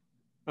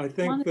 I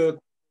think that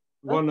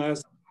one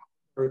aspect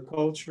of our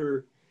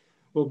culture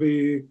will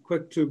be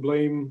quick to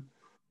blame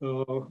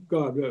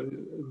God.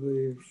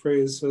 The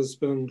phrase has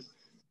been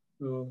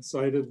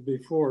cited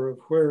before of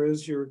where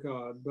is your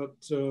God? But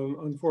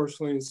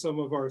unfortunately, some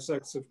of our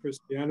sects of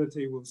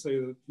Christianity will say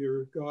that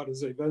your God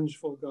is a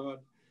vengeful God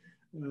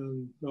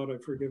and not a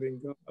forgiving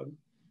God.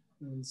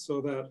 And so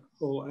that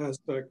whole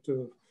aspect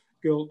of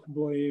guilt,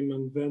 blame,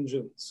 and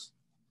vengeance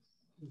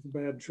is a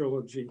bad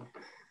trilogy.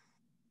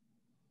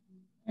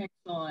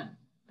 Excellent.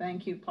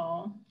 Thank you,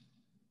 Paul.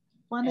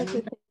 One of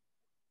the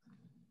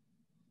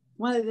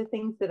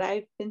things that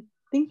I've been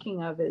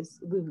thinking of is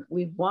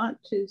we want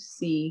to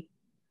see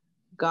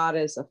God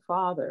as a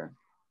father,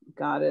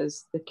 God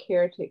as the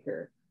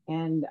caretaker,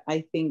 And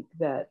I think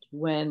that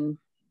when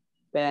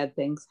bad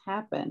things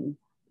happen,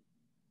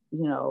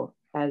 you know,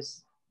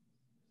 as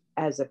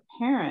a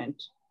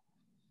parent,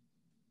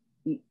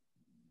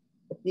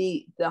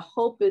 the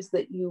hope is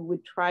that you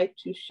would try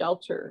to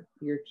shelter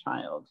your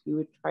child. You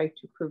would try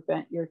to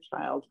prevent your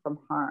child from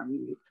harm.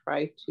 You would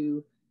try to,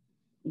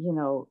 you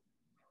know,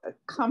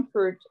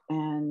 comfort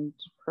and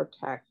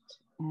protect.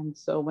 And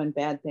so when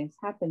bad things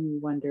happen, you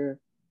wonder,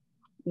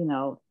 you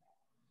know,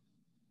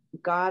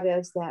 God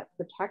as that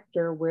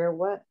protector, where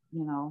what,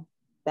 you know,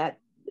 that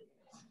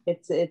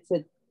it's a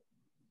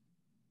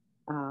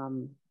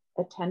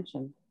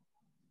attention.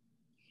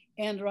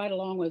 And right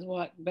along with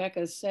what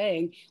Becca's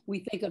saying, we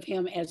think of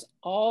him as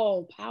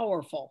all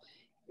powerful.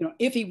 You know,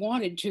 if he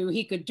wanted to,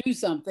 he could do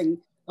something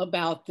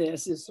about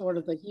this, is sort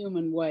of the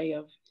human way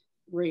of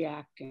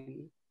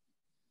reacting.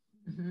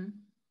 Mm-hmm.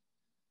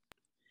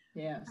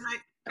 Yes. And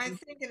I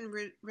think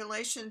in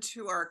relation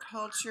to our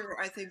culture,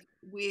 I think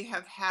we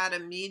have had a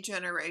me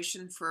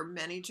generation for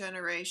many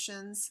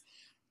generations,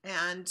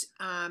 and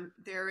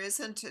there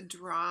isn't a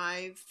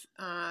drive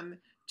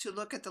to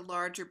look at the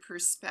larger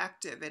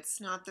perspective. It's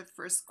not the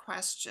first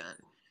question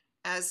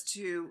as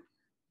to,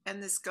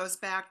 and this goes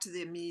back to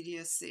the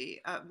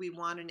immediacy. We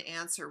want an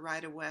answer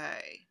right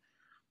away.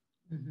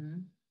 Mm-hmm.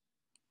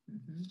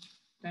 Mm-hmm.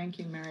 Thank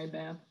you, Mary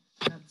Beth.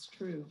 That's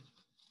true.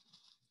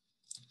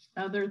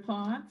 Other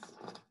thoughts?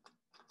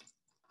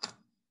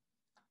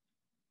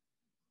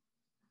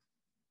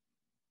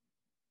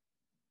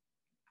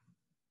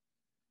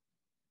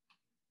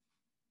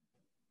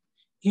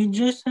 You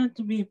just have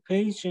to be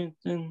patient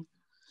and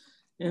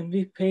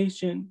be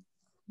patient,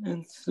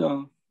 and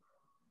so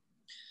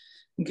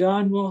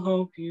God will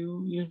help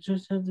you. You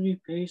just have to be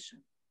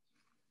patient.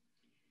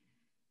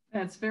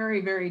 That's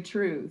very, very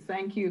true.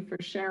 Thank you for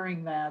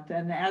sharing that.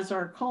 And as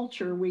our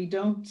culture, we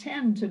don't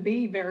tend to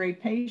be very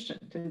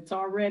patient. It's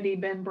already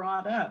been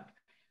brought up.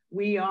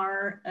 We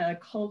are a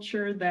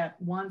culture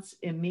that wants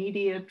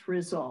immediate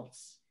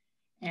results.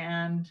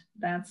 And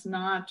that's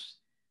not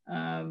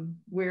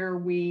where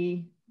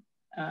we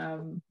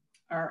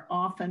are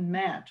often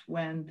met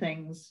when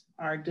things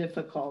are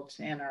difficult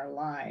in our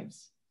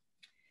lives.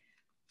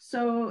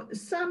 So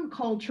some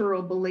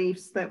cultural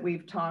beliefs that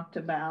we've talked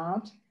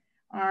about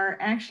are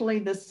actually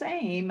the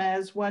same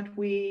as what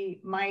we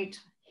might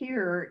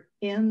hear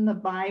in the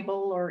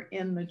Bible or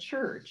in the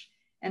church,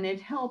 and it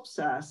helps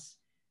us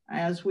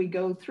as we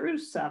go through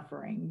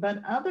suffering.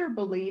 But other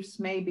beliefs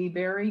may be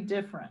very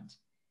different,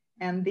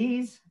 and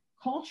these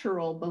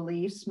cultural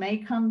beliefs may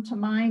come to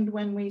mind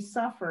when we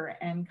suffer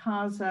and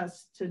cause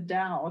us to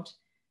doubt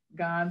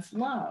God's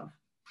love.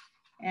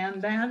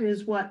 And that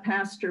is what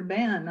Pastor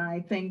Ben, I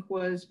think,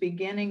 was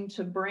beginning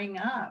to bring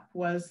up,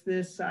 was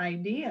this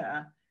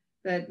idea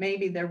that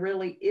maybe there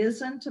really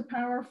isn't a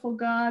powerful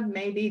God,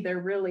 maybe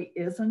there really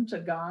isn't a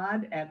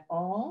God at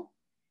all.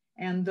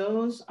 And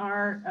those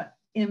are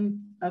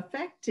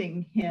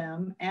affecting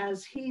him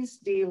as he's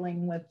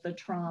dealing with the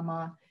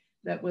trauma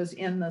that was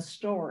in the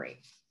story.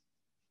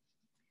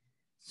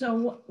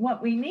 So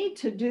what we need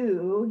to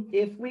do,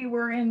 if we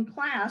were in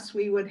class,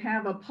 we would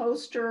have a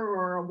poster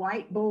or a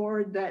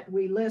whiteboard that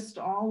we list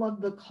all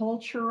of the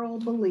cultural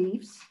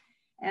beliefs.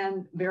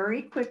 And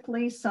very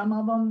quickly, some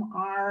of them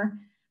are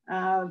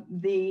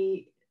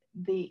the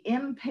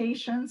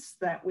impatience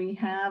that we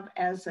have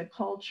as a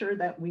culture,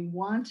 that we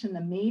want an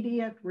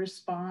immediate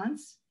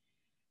response,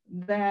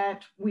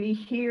 that we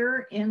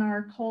hear in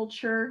our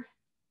culture,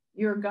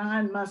 your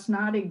God must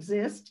not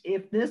exist.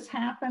 If this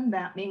happened,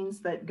 that means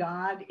that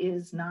God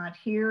is not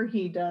here.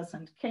 He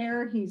doesn't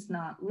care. He's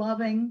not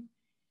loving.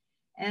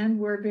 And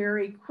we're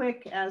very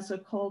quick as a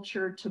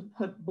culture to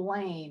put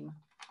blame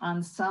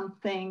on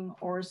something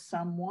or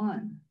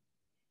someone.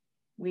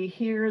 We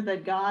hear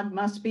that God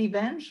must be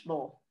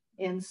vengeful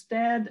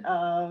instead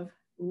of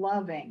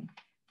loving,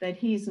 that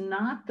he's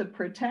not the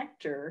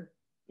protector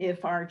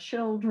if our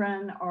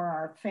children or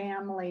our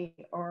family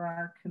or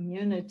our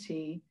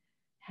community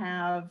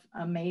have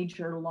a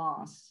major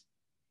loss.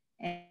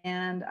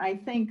 And I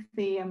think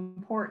the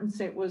importance,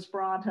 it was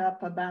brought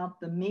up about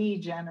the me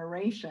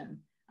generation.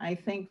 I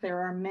think there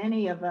are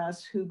many of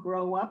us who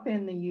grow up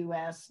in the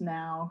US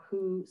now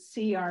who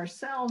see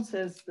ourselves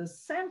as the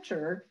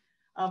center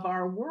of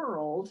our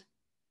world.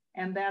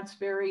 And that's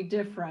very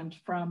different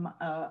from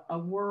a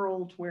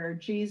world where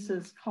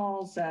Jesus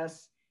calls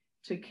us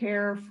to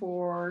care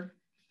for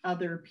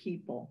other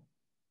people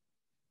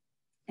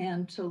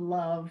and to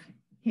love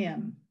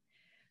him.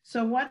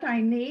 So what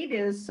I need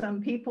is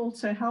some people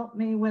to help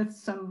me with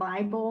some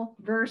Bible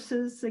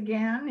verses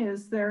again.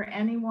 Is there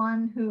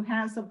anyone who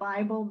has a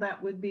Bible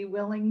that would be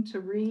willing to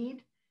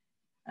read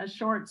a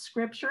short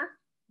scripture?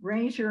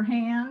 Raise your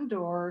hand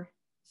or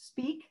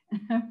speak.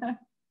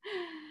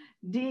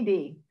 Dee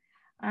Dee,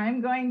 I'm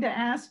going to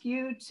ask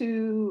you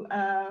to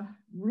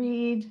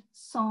read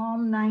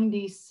Psalm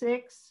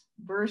 96,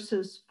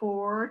 verses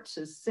 4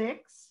 to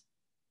 6.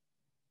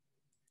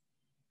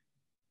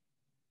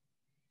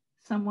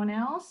 Someone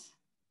else?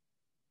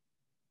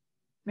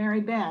 Mary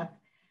Beth,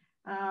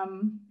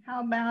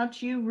 how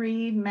about you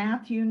read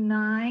Matthew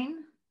 9,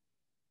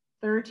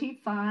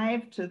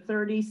 35 to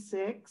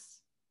 36.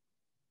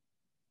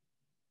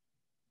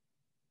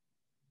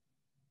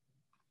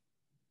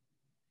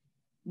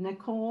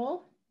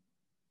 Nicole,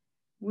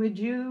 would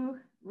you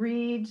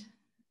read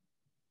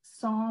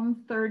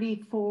Psalm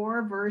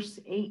 34, verse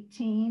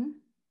 18?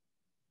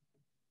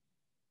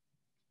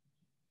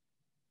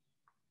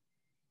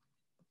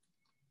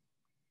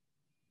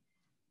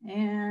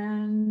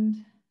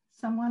 And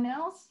someone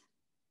else?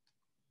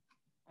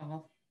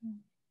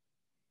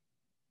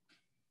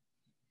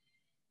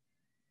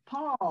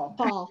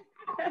 Paul.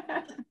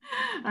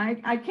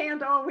 I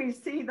can't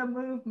always see the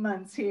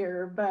movements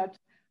here, but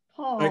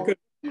Paul,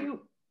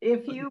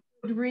 if you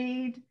would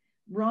read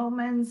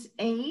Romans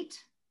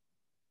 8,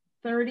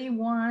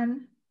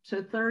 31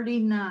 to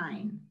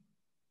 39.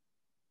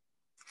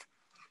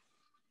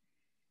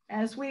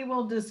 As we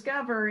will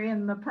discover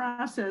in the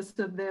process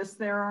of this,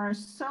 there are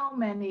so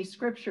many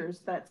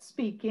scriptures that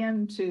speak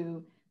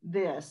into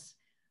this,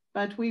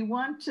 but we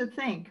want to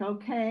think,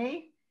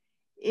 okay,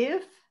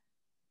 if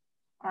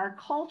our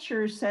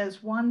culture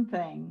says one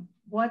thing,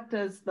 what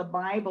does the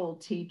Bible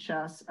teach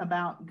us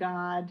about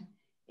God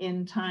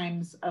in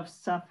times of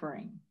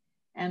suffering?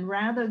 And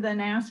rather than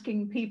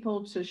asking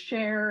people to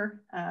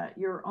share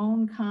your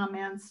own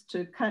comments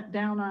to cut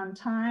down on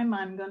time,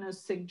 I'm going to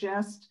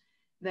suggest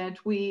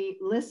that we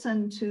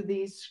listen to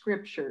these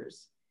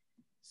scriptures.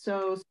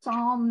 So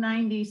Psalm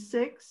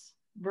 96,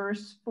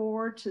 verse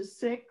 4 to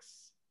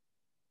 6.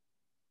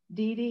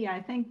 Dee Dee, I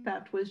think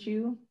that was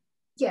you.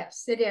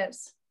 Yes, it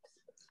is.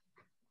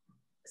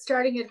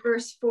 Starting at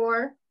verse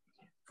 4,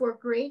 for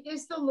great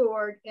is the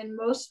Lord and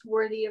most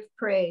worthy of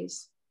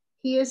praise.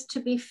 He is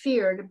to be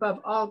feared above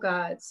all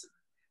gods.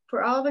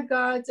 For all the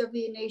gods of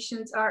the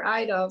nations are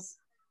idols,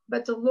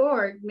 but the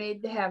Lord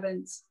made the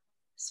heavens.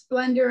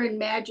 Splendor and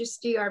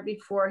majesty are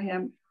before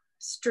him.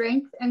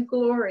 Strength and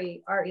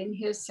glory are in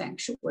his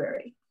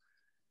sanctuary.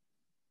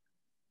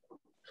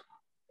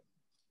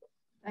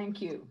 Thank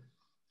you.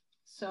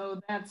 So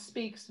that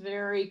speaks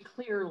very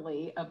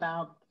clearly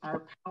about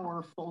our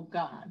powerful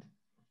God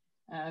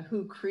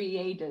who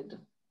created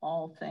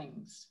all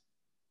things.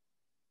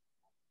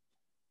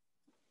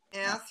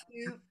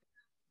 Matthew.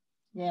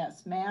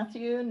 Yes,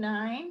 Matthew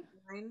 9.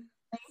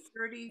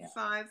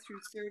 35 through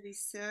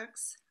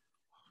 36.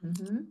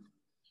 Mm-hmm. I'm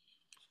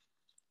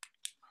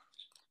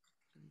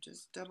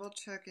just double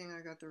checking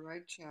I got the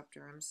right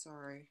chapter. I'm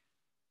sorry.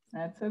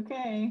 That's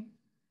okay.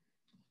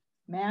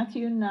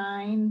 Matthew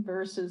 9,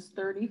 verses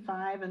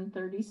 35 and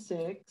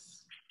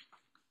 36.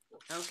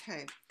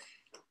 Okay.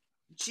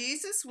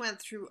 Jesus went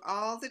through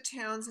all the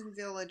towns and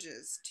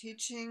villages,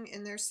 teaching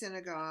in their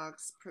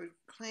synagogues,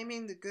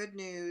 proclaiming the good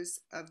news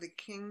of the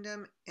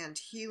kingdom and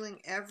healing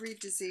every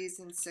disease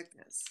and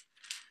sickness.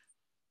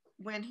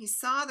 When he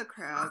saw the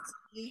crowds,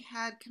 he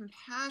had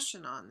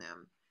compassion on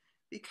them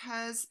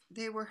because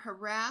they were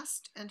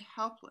harassed and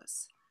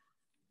helpless,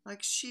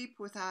 like sheep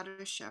without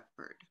a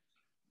shepherd.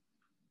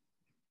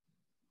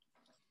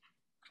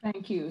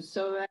 Thank you.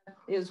 So that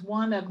is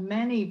one of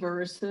many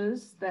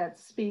verses that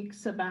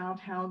speaks about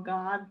how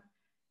God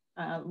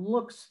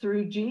looks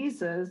through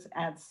Jesus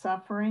at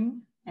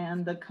suffering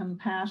and the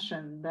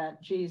compassion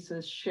that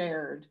Jesus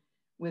shared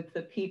with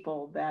the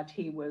people that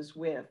he was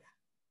with.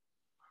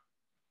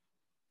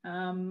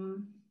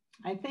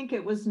 I think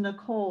it was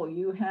Nicole,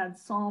 you had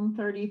Psalm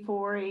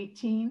 34,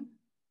 18.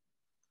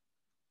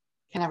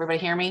 Can everybody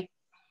hear me?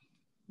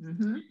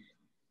 Mm-hmm.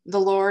 The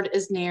Lord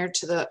is near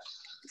to the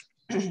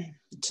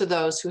to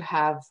those who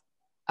have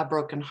a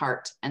broken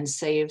heart and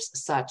saves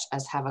such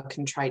as have a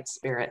contrite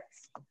spirit.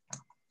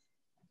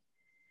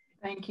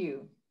 Thank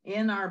you.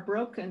 In our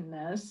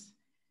brokenness,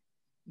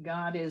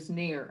 God is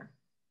near.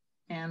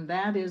 And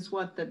that is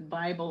what the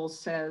Bible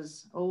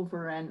says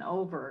over and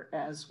over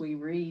as we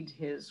read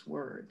his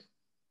word.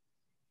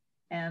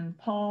 And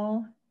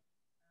Paul,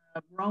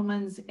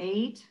 Romans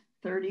 8,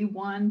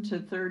 31 to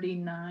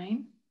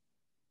 39.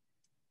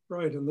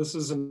 Right, and this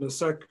is in a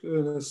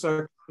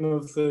section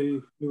of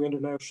the New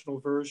International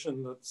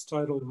Version that's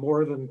titled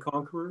More Than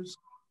Conquerors.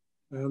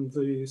 And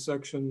the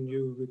section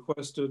you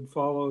requested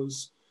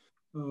follows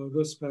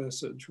this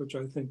passage, which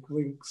I think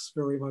links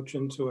very much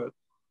into it.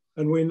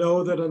 And we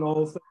know that in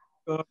all things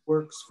God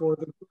works for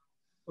the good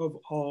of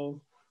all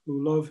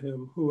who love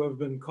him, who have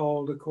been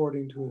called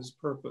according to his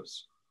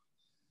purpose.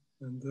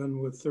 And then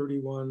with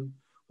 31,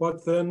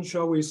 what then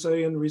shall we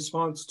say in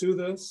response to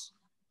this?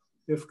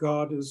 If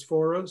God is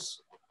for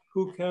us,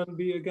 who can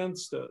be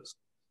against us?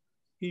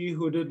 He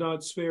who did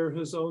not spare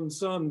his own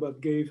son,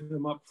 but gave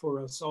him up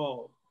for us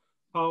all,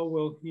 how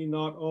will he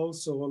not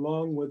also,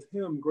 along with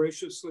him,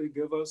 graciously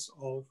give us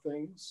all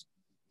things?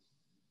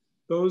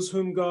 Those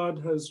whom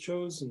God has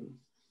chosen,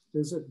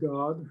 is it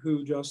God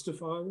who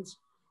justifies?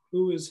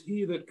 Who is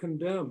he that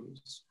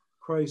condemns?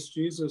 Christ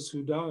Jesus,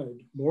 who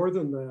died, more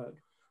than that,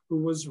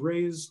 who was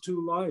raised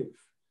to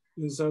life,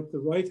 is at the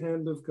right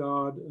hand of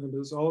God and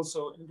is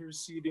also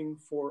interceding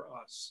for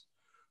us.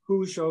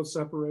 Who shall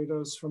separate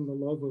us from the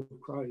love of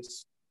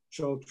Christ?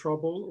 Shall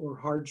trouble or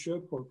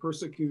hardship or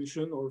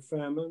persecution or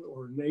famine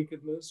or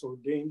nakedness or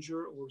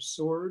danger or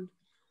sword?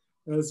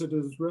 As it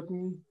is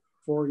written,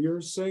 for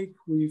your sake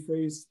we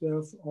face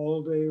death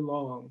all day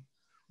long.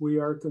 We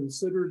are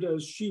considered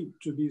as sheep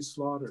to be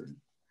slaughtered.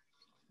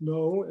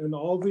 No, in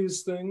all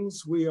these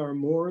things we are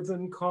more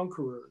than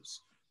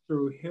conquerors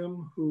through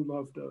him who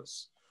loved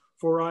us.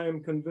 For I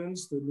am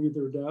convinced that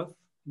neither death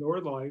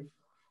nor life,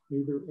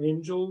 neither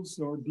angels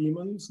nor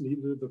demons,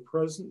 neither the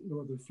present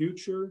nor the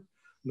future,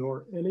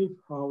 nor any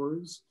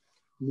powers,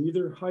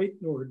 neither height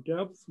nor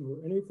depth, nor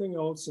anything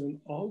else in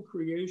all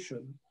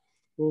creation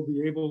will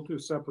be able to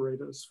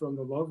separate us from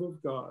the love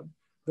of God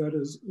that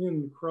is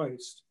in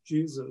Christ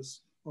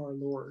Jesus our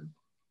Lord.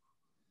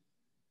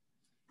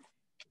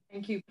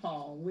 Thank you,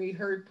 Paul. We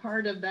heard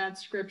part of that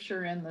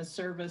scripture in the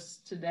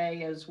service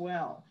today as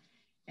well.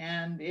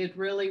 And it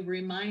really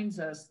reminds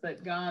us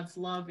that God's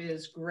love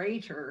is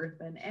greater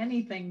than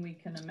anything we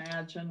can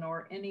imagine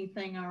or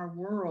anything our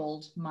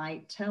world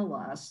might tell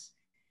us.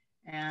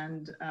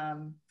 And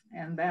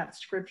that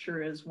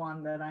scripture is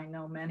one that I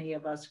know many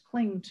of us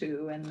cling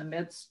to in the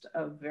midst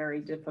of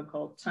very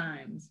difficult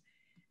times.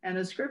 And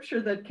a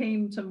scripture that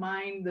came to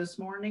mind this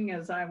morning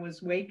as I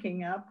was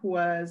waking up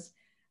was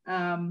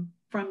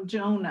from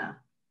Jonah.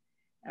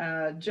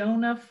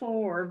 Jonah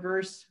 4,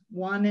 verse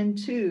 1 and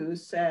 2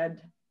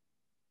 said,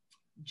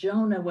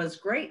 Jonah was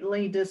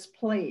greatly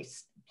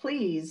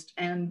pleased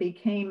and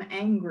became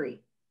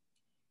angry.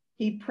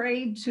 He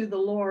prayed to the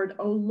Lord,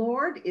 O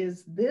Lord,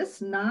 is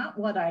this not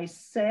what I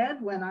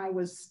said when I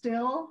was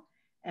still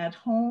at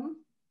home?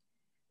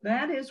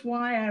 That is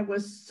why I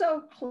was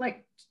so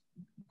quick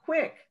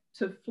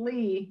to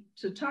flee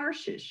to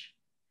Tarshish.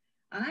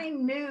 I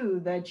knew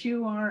that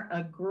you are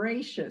a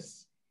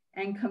gracious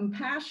and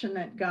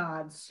compassionate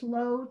God,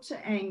 slow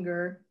to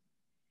anger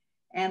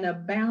and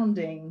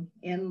abounding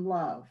in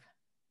love.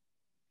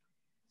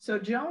 So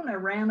Jonah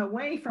ran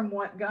away from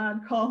what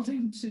God called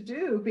him to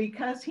do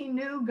because he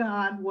knew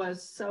God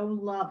was so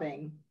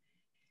loving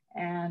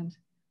and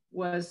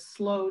was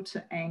slow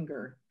to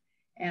anger.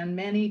 And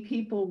many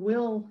people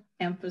will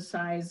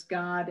emphasize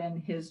God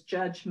and his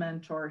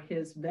judgment or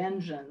his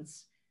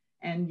vengeance.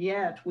 And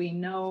yet we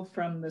know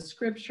from the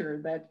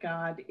scripture that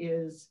God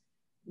is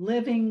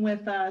living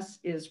with us,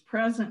 is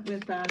present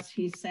with us.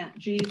 He sent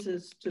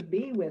Jesus to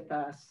be with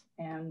us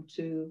and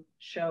to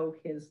show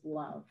his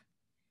love.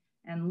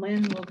 And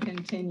Lynn will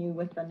continue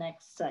with the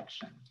next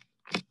section.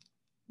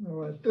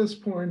 Well, at this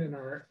point in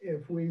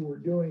if we were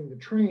doing the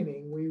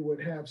training, we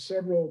would have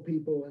several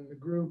people in the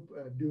group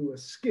do a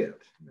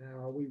skit.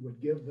 Now, we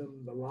would give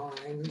them the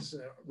lines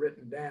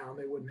written down.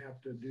 They wouldn't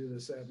have to do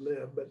this ad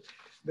lib, but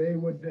they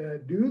would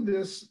do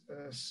this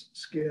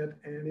skit,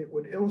 and it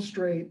would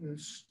illustrate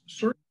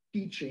certain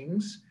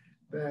teachings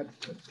that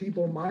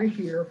people might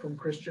hear from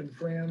Christian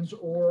friends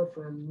or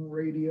from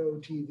radio,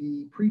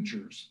 TV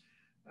preachers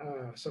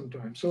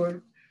sometimes.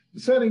 So the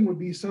setting would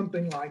be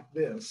something like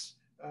this.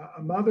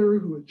 A mother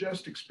who had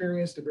just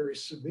experienced a very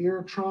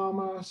severe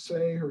trauma,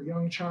 say her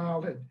young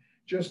child had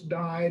just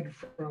died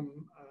from,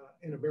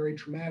 in a very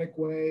traumatic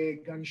way,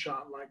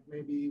 gunshot like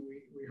maybe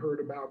we heard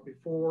about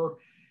before.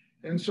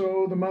 And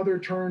so the mother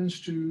turns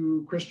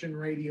to Christian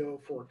radio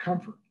for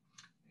comfort.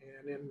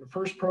 And in the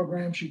first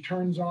program she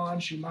turns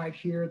on, she might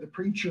hear the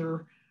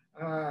preacher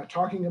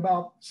talking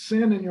about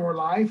sin in your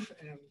life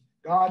and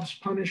God's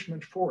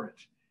punishment for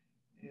it.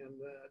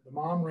 And the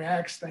mom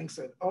reacts, thinks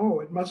that,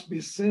 oh, it must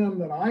be sin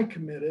that I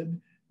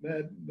committed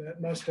that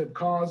must have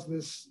caused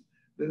this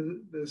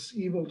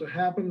evil to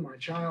happen, my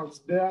child's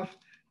death,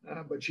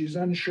 but she's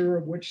unsure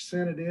of which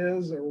sin it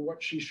is or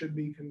what she should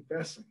be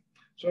confessing.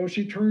 So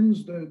she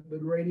turns the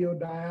radio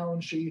dial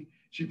and she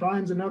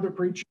finds another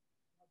preacher.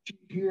 She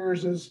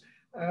hears is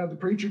the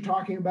preacher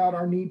talking about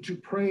our need to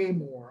pray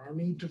more, our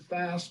need to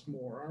fast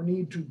more, our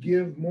need to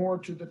give more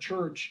to the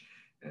church,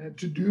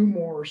 to do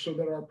more so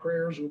that our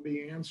prayers will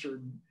be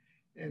answered.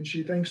 And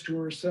she thinks to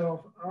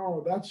herself,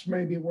 oh, that's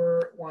maybe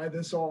why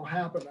this all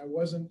happened. I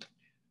wasn't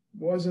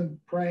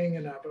praying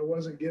enough. I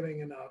wasn't giving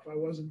enough. I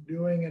wasn't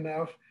doing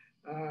enough.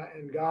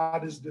 And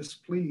God is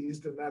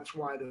displeased, and that's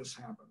why this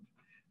happened.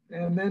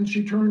 And then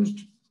she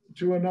turns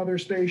to another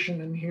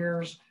station and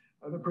hears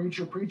the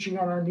preacher preaching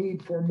on our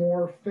need for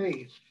more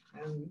faith,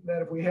 and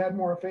that if we had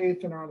more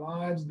faith in our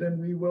lives, then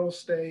we will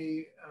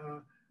stay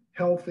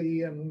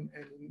healthy and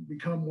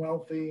become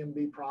wealthy and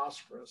be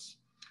prosperous.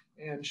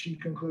 And she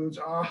concludes,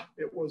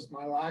 it was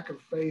my lack of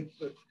faith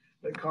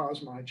that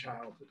caused my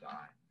child to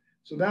die.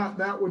 So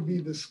that would be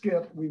the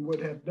skit we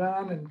would have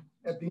done. And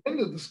at the end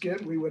of the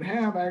skit, we would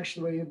have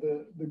actually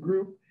the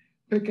group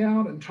pick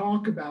out and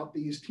talk about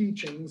these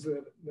teachings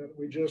that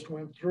we just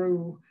went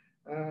through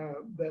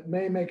that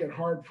may make it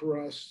hard for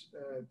us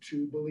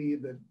to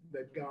believe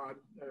that God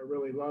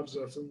really loves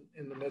us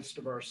in the midst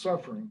of our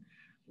suffering.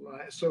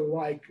 So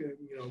like,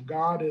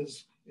 God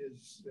is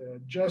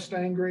just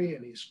angry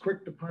and he's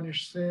quick to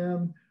punish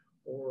sin,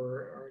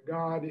 or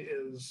God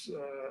is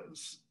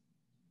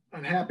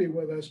unhappy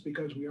with us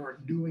because we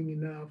aren't doing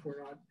enough,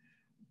 we're not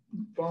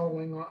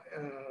following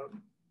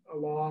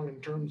along in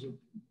terms of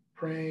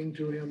praying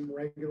to him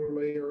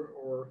regularly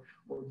or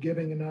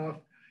giving enough,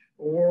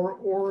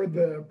 or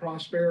the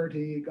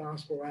prosperity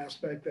gospel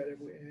aspect that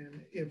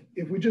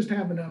if we just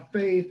have enough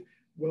faith,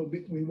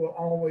 we will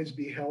always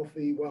be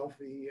healthy,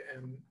 wealthy,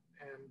 and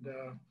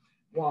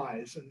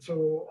wise. And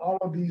so all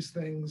of these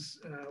things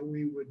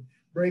we would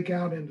break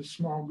out into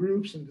small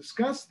groups and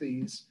discuss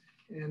these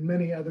and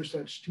many other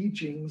such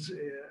teachings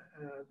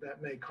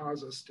that may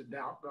cause us to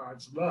doubt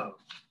God's love.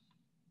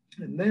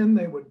 And then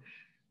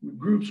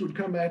groups would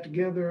come back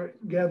together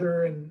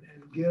and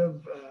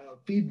give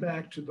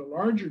feedback to the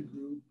larger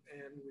group,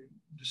 and we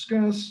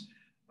discuss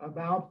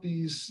about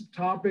these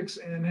topics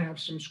and have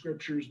some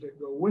scriptures that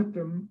go with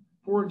them.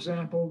 For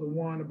example, the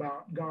one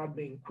about God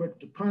being quick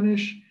to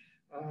punish,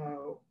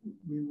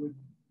 we would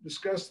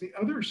discuss the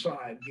other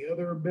side, the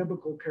other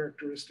biblical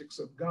characteristics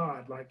of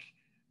God,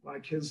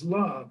 like his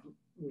love,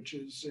 which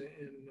is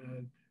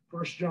in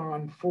 1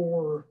 John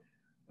 4,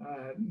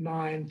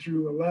 9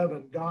 through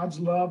 11. God's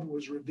love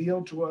was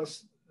revealed to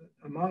us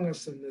among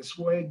us in this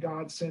way.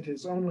 God sent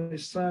his only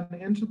Son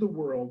into the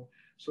world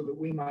so that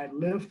we might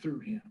live through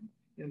him.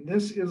 And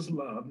this is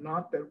love,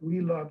 not that we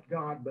loved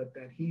God, but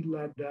that he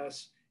loved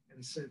us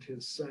and sent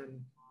his Son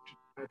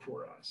to die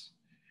for us.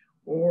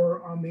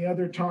 Or on the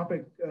other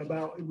topic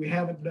about we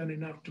haven't done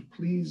enough to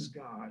please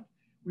God,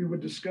 we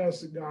would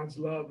discuss that God's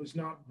love is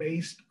not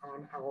based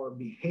on our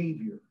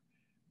behavior.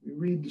 We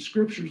read the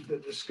scriptures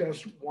that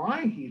discuss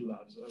why he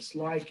loves us,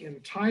 like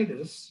in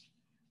Titus,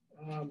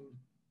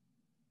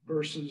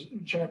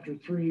 chapter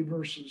 3,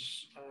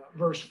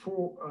 verse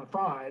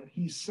 5.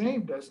 He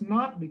saved us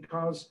not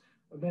because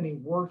of any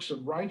works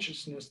of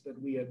righteousness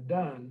that we had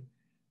done,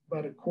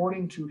 but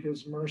according to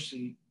his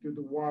mercy through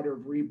the water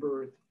of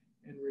rebirth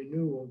and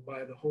renewal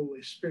by the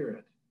Holy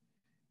Spirit.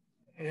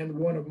 And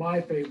one of my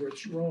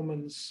favorites,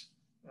 Romans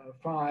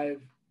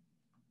 5,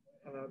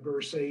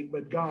 verse 8,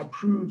 but God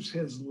proves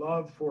his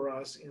love for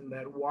us in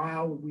that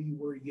while we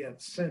were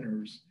yet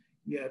sinners,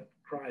 yet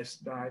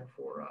Christ died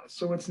for us.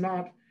 So it's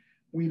not,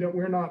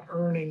 we're not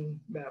earning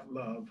that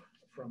love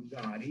from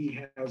God. He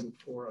has it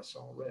for us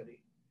already.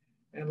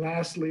 And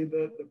lastly,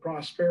 the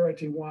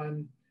prosperity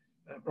one,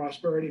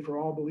 prosperity for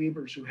all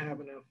believers who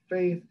have enough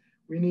faith.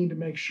 We need to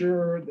make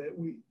sure that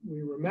we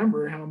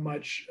remember how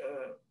much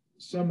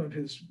some of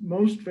his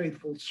most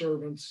faithful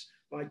servants,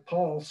 like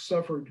Paul,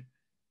 suffered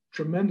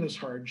tremendous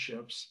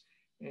hardships.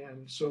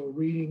 And so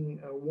reading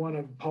one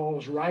of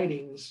Paul's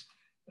writings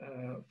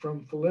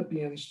from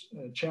Philippians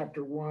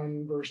chapter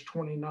 1, verse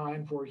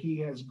 29, for he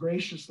has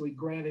graciously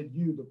granted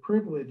you the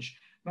privilege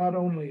not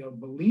only of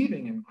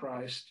believing in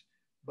Christ,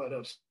 but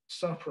of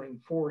suffering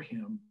for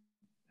him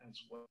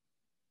as well.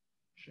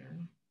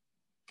 Sharon?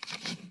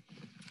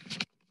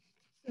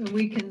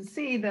 We can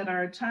see that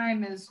our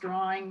time is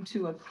drawing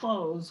to a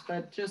close,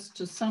 but just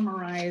to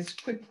summarize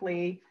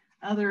quickly,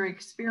 other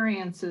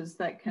experiences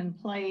that can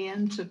play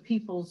into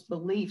people's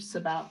beliefs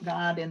about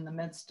God in the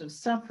midst of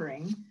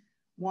suffering.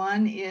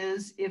 One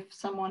is if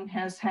someone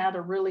has had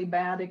a really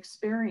bad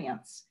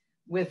experience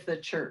with the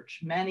church.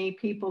 Many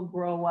people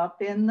grow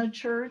up in the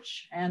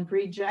church and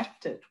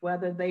reject it,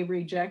 whether they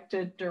reject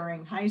it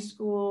during high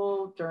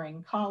school,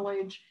 during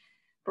college,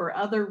 for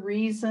other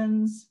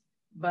reasons.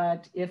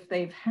 But if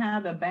they've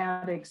had a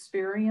bad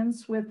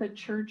experience with a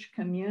church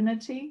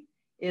community,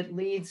 it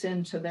leads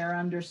into their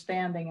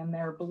understanding and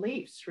their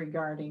beliefs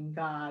regarding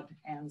God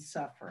and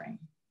suffering.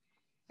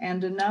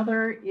 And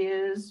another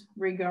is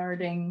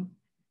regarding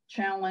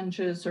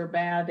challenges or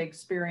bad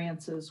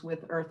experiences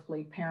with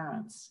earthly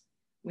parents.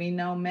 We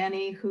know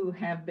many who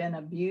have been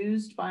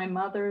abused by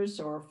mothers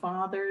or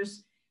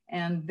fathers,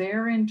 and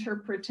their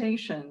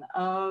interpretation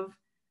of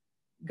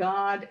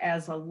God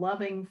as a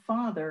loving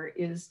father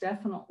is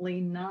definitely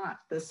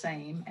not the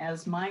same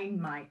as mine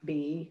might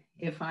be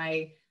if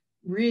I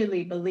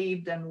really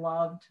believed and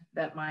loved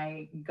that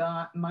my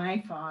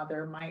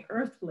father, my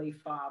earthly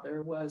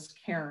father, was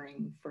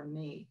caring for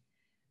me.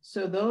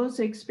 So those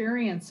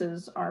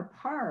experiences are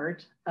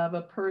part of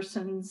a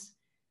person's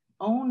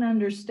own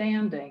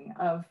understanding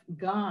of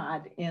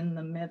God in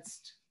the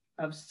midst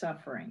of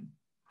suffering.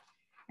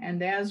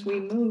 And as we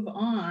move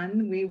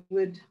on, we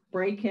would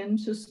break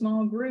into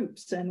small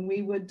groups and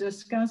we would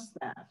discuss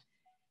that.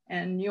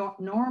 And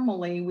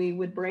normally we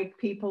would break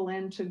people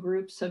into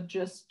groups of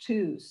just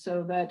 2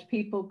 so that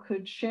people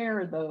could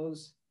share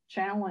those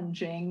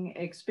challenging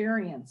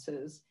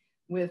experiences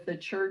with the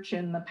church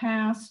in the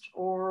past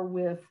or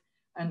with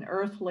an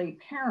earthly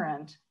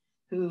parent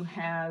who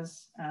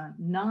has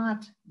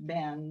not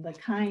been the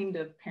kind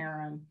of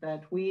parent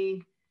that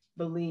we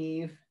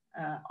believe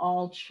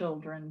all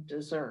children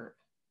deserve.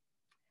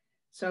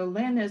 So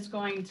Lynn is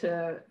going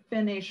to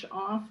finish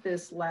off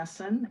this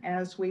lesson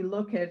as we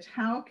look at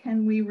how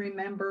can we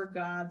remember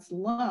God's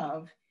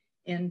love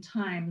in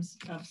times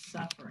of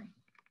suffering.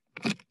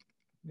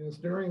 Yes,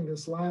 during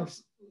this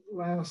last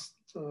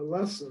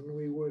lesson,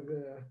 we would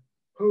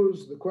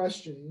pose the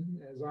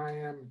question, as I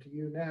am to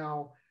you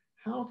now,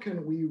 how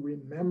can we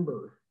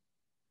remember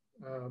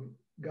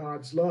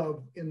God's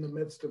love in the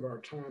midst of our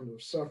time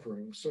of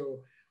suffering?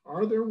 So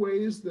are there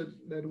ways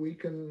that we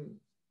can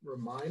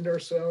remind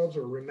ourselves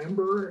or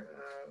remember?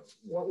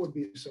 What would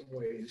be some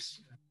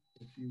ways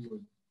if you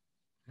would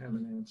have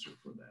an answer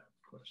for that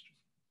question.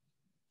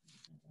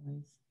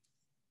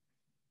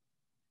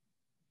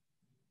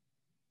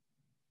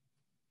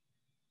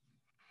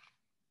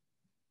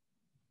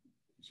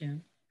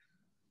 Jen?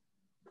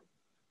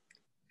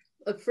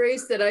 A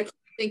phrase that I keep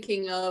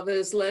thinking of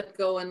is let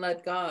go and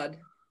let God.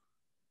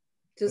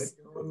 Just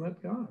let go and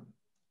let God.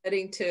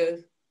 Getting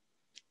to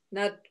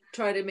not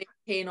try to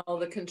maintain all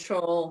the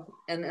control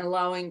and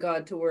allowing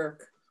God to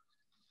work.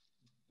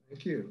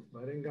 Thank you.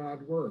 Letting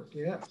God work,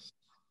 yes.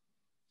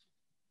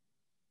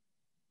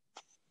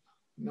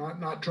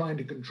 Not trying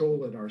to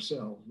control it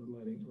ourselves, but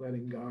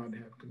letting God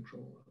have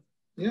control of it.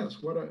 Yes,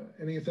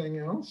 anything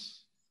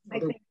else? I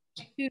think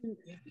you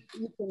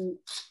can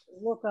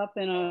look up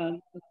in a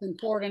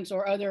concordance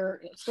or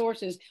other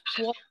sources,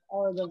 what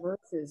are the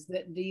verses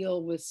that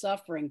deal with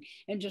suffering,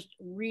 and just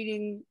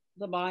reading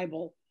the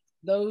Bible,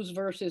 those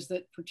verses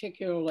that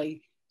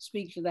particularly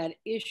speak to that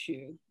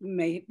issue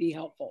may be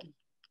helpful.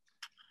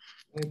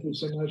 Thank you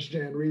so much,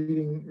 Jan.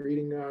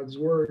 Reading God's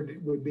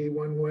word would be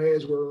one way,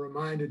 as we're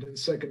reminded in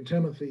 2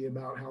 Timothy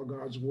about how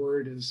God's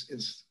word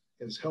is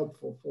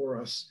helpful for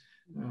us.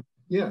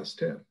 Yes,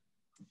 Ted.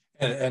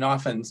 And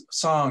often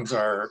songs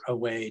are a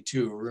way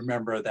to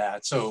remember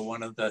that. So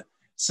one of the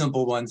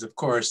simple ones, of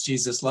course,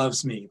 Jesus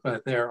Loves Me,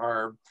 but there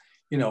are,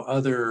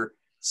 other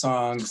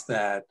songs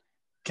that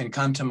can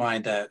come to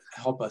mind that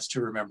help us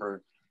to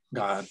remember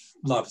God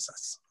loves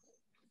us.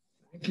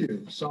 Thank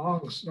you.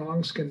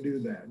 Songs can do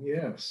that.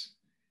 Yes.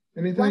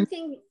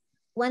 Anything?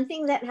 One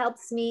thing that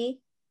helps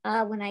me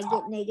when I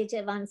get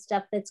negative on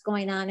stuff that's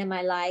going on in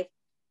my life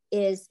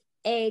is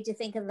to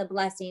think of the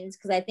blessings,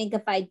 because I think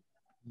if I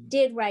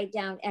did write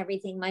down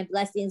everything, my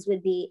blessings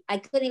would be, I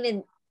couldn't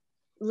even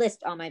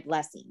list all my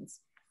blessings.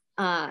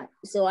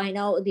 So I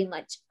know it would be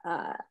much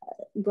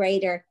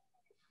greater.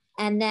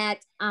 And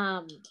that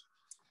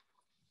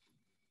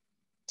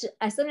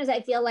as soon as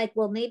I feel like,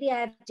 well, maybe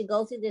I have to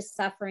go through this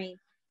suffering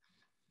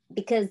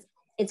because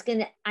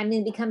I'm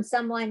going to become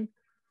someone,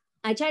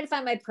 I try to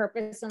find my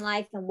purpose in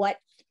life and what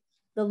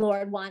the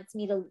Lord wants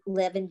me to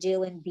live and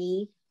do and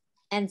be.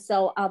 And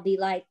so I'll be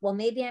like, well,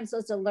 maybe I'm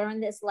supposed to learn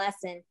this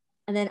lesson,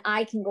 and then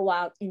I can go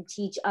out and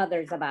teach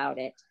others about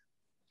it,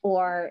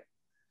 or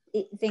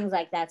things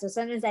like that. So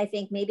sometimes I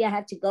think maybe I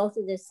have to go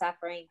through this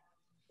suffering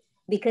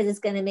because it's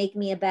going to make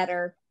me a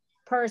better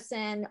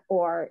person,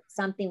 or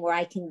something where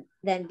I can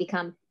then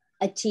become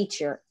a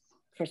teacher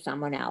for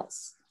someone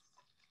else.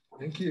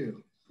 Thank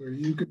you. Where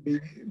you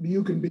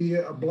can be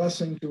a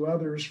blessing to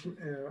others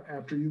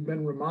after you've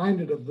been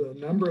reminded of the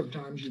number of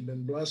times you've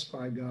been blessed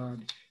by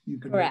God. You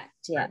can correct.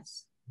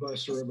 Yes.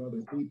 Blesser of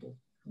other people.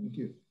 Thank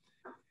you.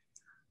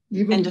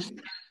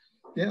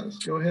 Yes,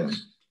 go ahead.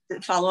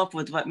 Follow up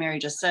with what Mary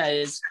just said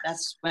is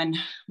that's when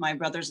my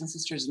brothers and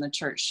sisters in the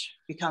church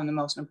become the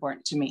most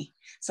important to me.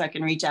 So I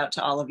can reach out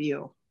to all of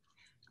you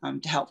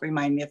to help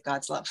remind me of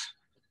God's love.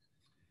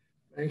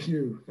 Thank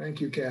you,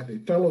 Kathy.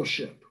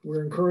 Fellowship.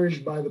 We're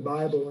encouraged by the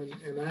Bible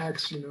and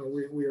Acts. We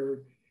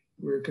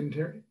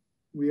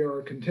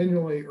are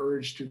continually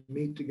urged to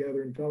meet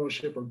together in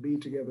fellowship or be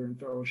together in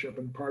fellowship,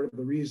 and part of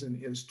the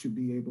reason is to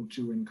be able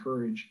to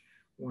encourage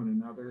one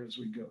another as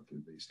we go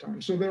through these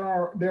times. So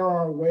there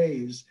are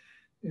ways,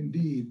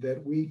 indeed,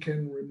 that we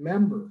can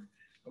remember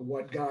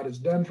what God has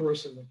done for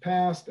us in the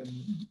past and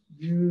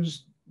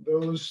use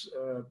those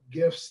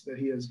gifts that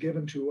He has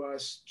given to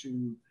us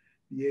to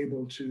be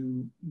able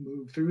to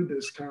move through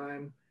this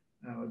time.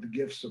 The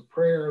gifts of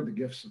prayer, the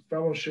gifts of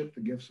fellowship,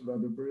 the gifts of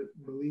other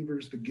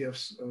believers, the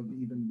gifts of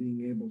even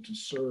being able to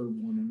serve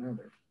one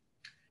another.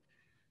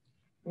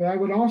 Well, I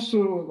would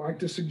also like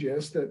to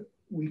suggest that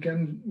we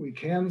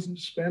can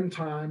spend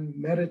time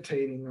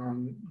meditating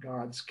on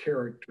God's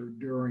character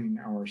during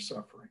our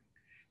suffering.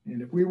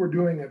 And if we were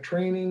doing a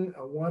training,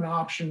 one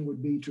option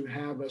would be to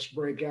have us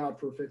break out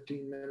for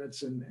 15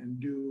 minutes and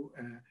do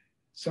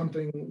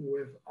something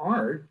with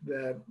art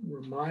that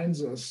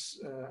reminds us,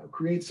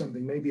 create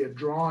something, maybe a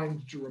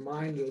drawing to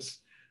remind us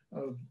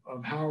of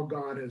how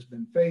God has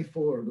been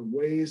faithful, or the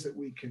ways that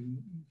we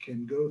can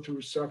go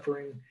through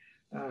suffering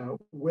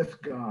with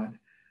God.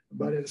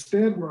 But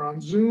instead, we're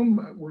on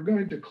Zoom. We're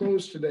going to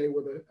close today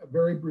with a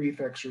very brief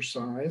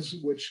exercise,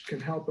 which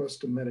can help us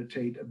to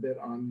meditate a bit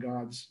on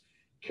God's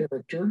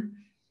character.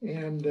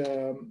 And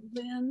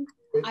then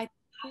I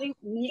think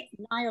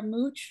Naya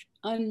Mooch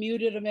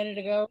unmuted a minute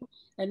ago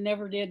and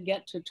never did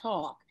get to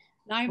talk.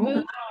 Naya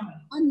Mooch,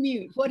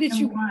 unmute. What did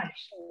you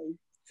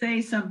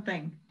say?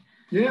 Something.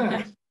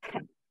 Yeah.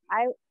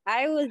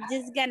 I was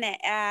just gonna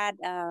add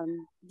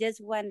just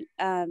when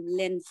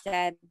Lynn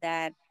said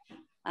that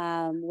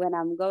when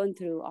I'm going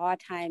through all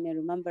time and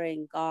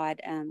remembering God,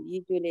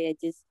 usually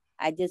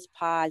I just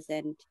pause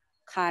and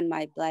count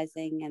my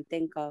blessing and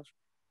think of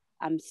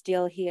I'm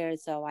still here,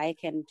 so I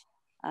can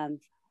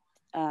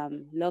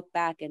look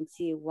back and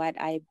see what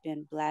I've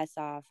been blessed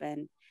of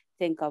and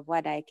think of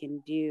what I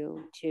can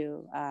do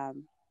to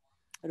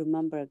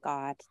remember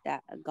God,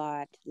 that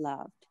God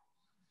loved.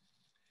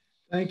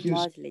 Thank you.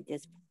 Mostly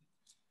just.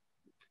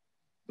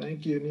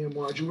 Thank you,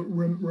 Nehemiah.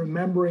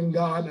 Remembering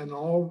God in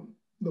all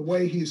the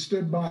way he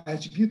stood by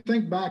us. If you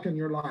think back in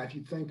your life,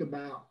 you think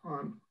about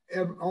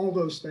all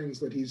those things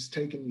that he's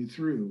taken you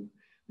through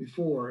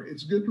before.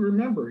 It's good to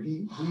remember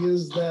he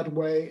is that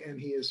way, and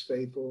he is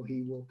faithful.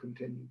 He will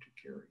continue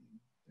to carry you.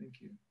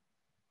 Thank you.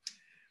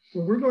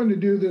 Well, we're going to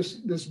do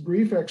this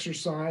brief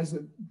exercise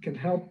that can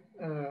help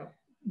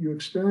you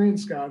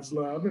experience God's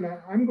love. And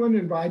I'm going to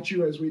invite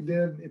you, as we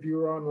did if you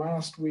were on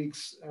last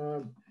week's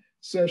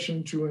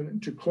session,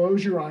 to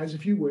close your eyes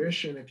if you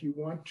wish. And if you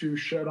want to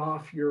shut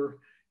off your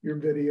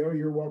video,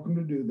 you're welcome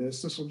to do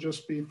this. This will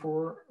just be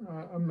for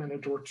a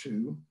minute or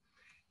two.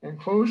 And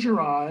close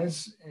your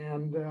eyes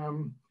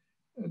and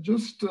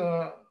just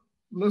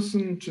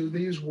listen to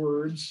these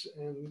words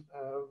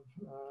of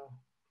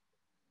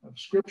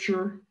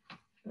Scripture.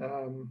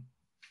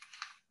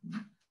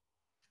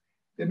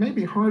 It may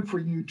be hard for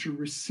you to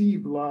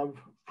receive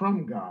love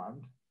from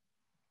God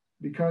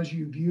because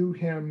you view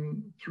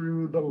him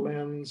through the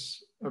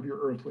lens of your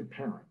earthly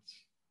parents.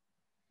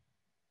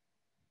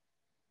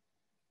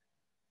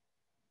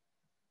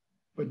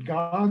 But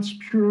God's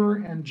pure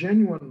and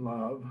genuine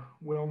love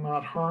will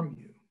not harm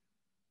you.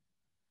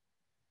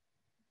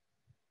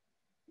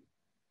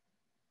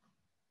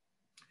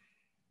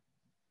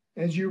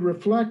 As you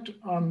reflect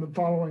on the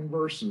following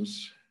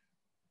verses,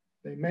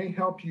 they may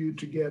help you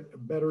to get a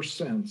better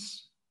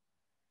sense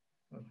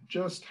of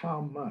just how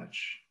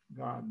much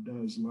God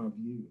does love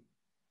you.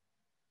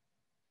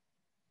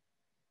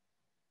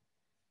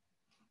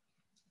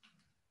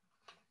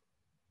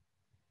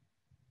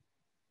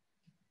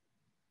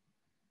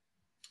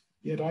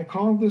 Yet I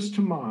call this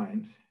to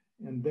mind,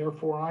 and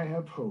therefore I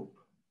have hope.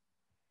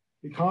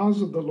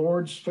 Because of the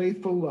Lord's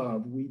faithful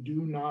love, we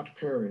do not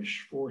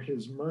perish, for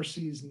his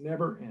mercies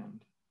never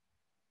end.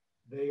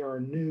 They are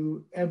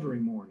new every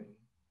morning.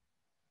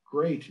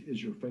 Great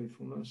is your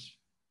faithfulness.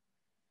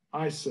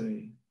 I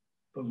say,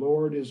 the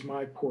Lord is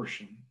my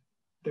portion.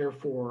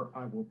 Therefore,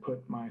 I will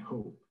put my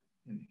hope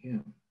in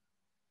him.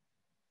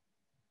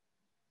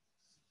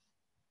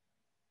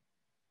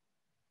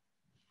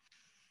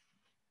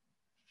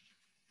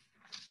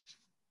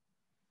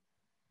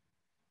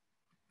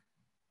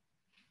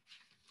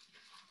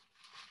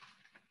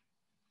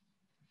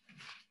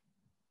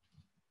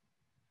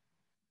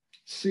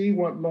 See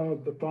what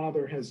love the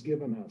Father has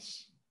given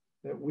us,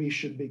 that we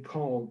should be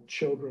called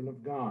children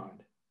of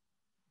God,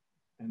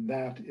 and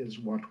that is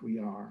what we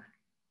are.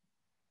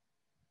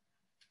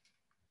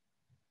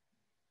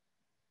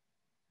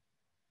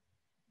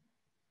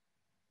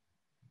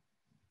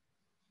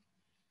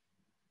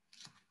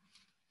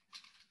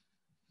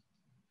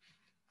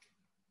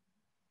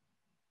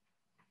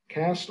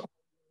 Cast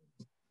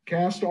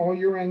all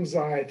your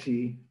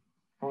anxiety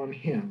on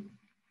him,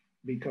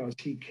 because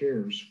he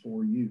cares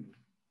for you.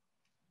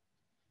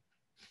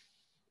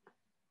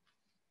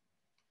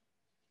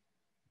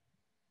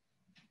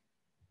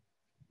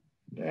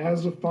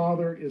 As a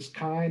father is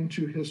kind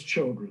to his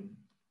children,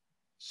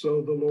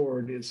 so the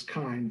Lord is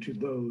kind to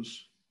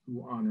those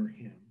who honor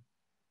him.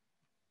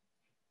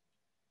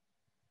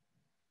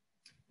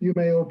 You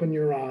may open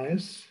your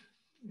eyes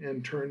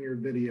and turn your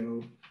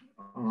video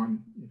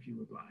on if you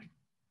would like.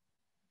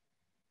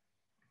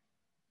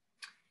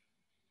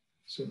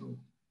 So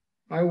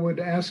I would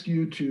ask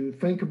you to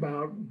think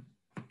about,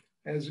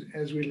 as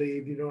we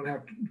leave, you don't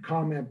have to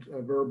comment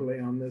verbally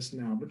on this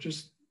now, but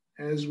just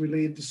as we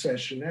leave the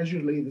session,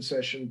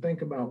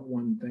 think about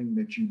one thing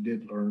that you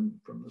did learn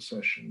from the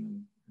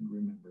session and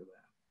remember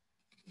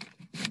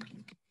that.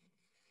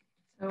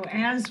 So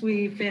as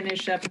we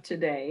finish up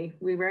today,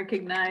 we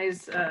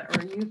recognize,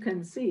 or you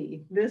can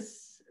see,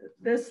 this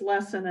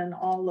lesson and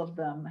all of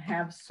them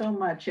have so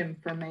much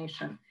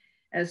information,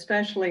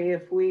 especially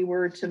if we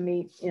were to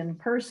meet in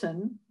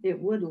person. It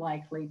would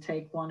likely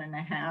take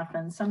 1.5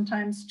 and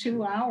sometimes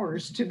 2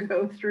 hours to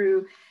go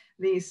through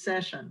these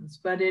sessions,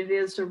 but it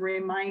is a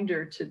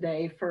reminder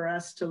today for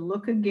us to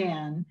look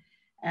again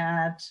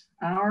at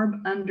our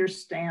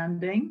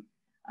understanding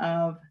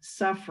of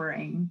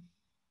suffering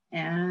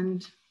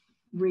and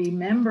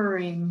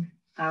remembering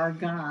our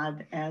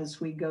God as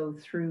we go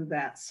through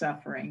that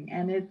suffering.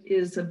 And it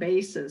is a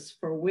basis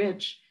for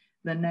which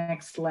the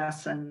next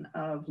lesson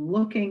of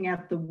looking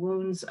at the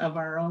wounds of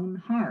our own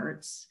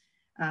hearts,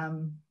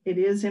 it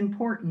is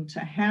important to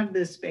have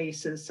this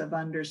basis of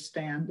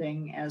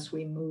understanding as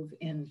we move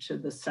into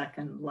the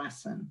second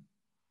lesson.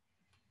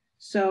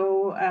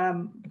 So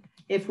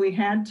if we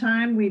had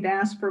time, we'd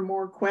ask for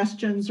more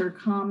questions or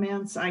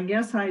comments. I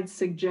guess I'd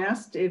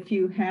suggest if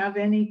you have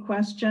any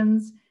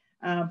questions,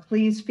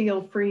 please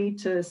feel free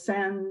to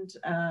send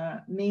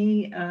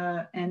me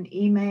an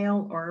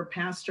email, or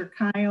Pastor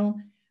Kyle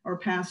or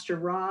Pastor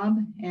Rob,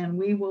 and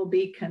we will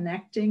be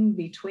connecting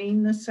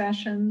between the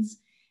sessions.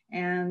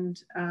 And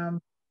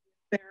if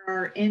there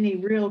are any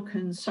real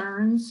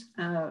concerns,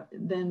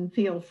 then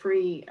feel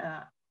free.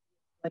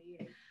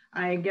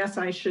 I guess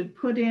I should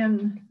put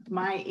in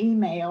my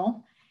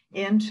email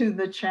into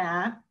the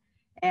chat,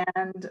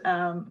 and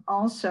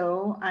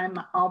also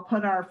I'll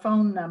put our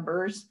phone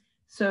numbers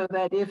so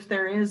that if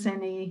there is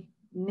any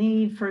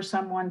need for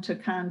someone to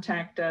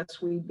contact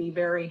us, we'd be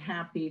very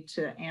happy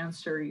to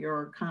answer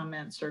your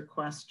comments or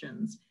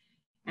questions.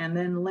 And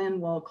then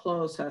Lynn will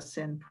close us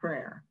in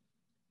prayer.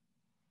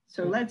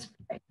 So let's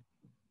pray.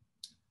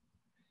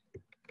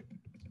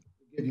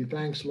 Give you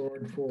thanks,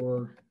 Lord,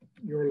 for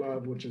your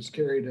love, which has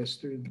carried us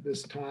through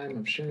this time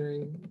of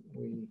sharing.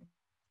 We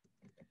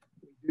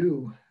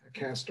do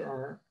cast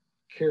our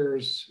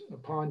cares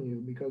upon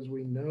you because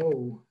we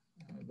know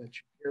that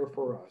you care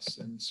for us.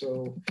 And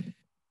so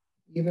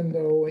even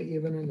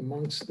in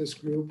amongst this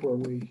group where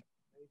we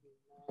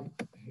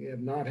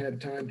have not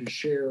had time to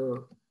share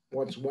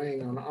what's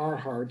weighing on our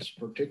hearts,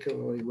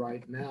 particularly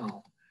right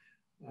now,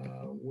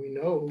 we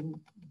know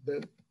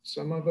that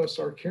some of us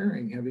are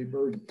carrying heavy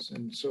burdens.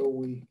 And so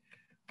we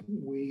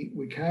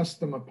cast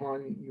them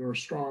upon your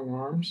strong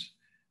arms.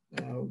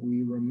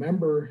 We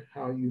remember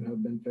how you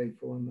have been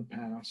faithful in the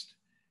past,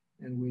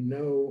 and we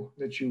know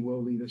that you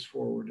will lead us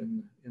forward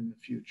in the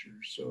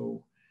future.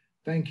 So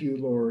thank you,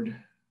 Lord,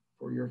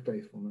 for your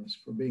faithfulness,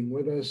 for being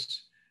with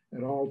us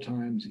at all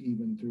times,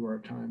 even through our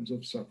times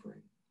of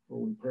suffering. For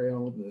we pray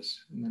all of this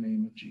in the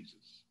name of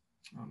Jesus.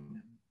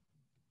 Amen.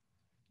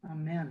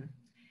 Amen.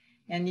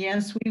 And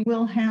yes, we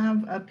will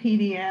have a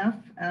PDF,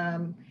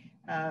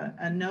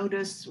 a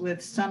notice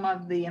with some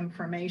of the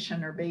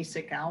information or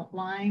basic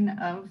outline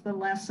of the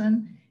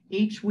lesson.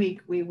 Each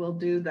week we will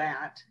do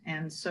that.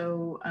 And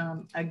so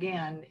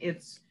again,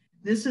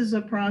 this is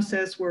a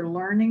process we're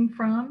learning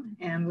from,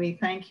 and we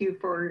thank you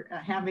for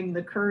having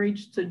the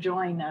courage to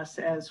join us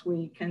as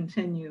we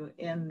continue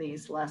in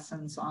these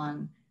lessons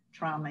on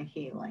trauma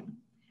healing.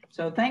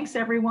 So thanks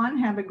everyone,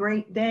 have a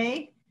great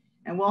day,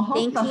 and we'll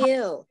hope Thank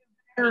you.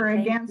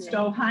 Against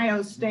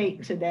Ohio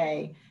State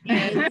today.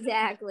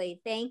 Exactly.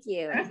 Thank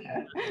you.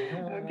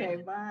 Okay,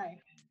 bye.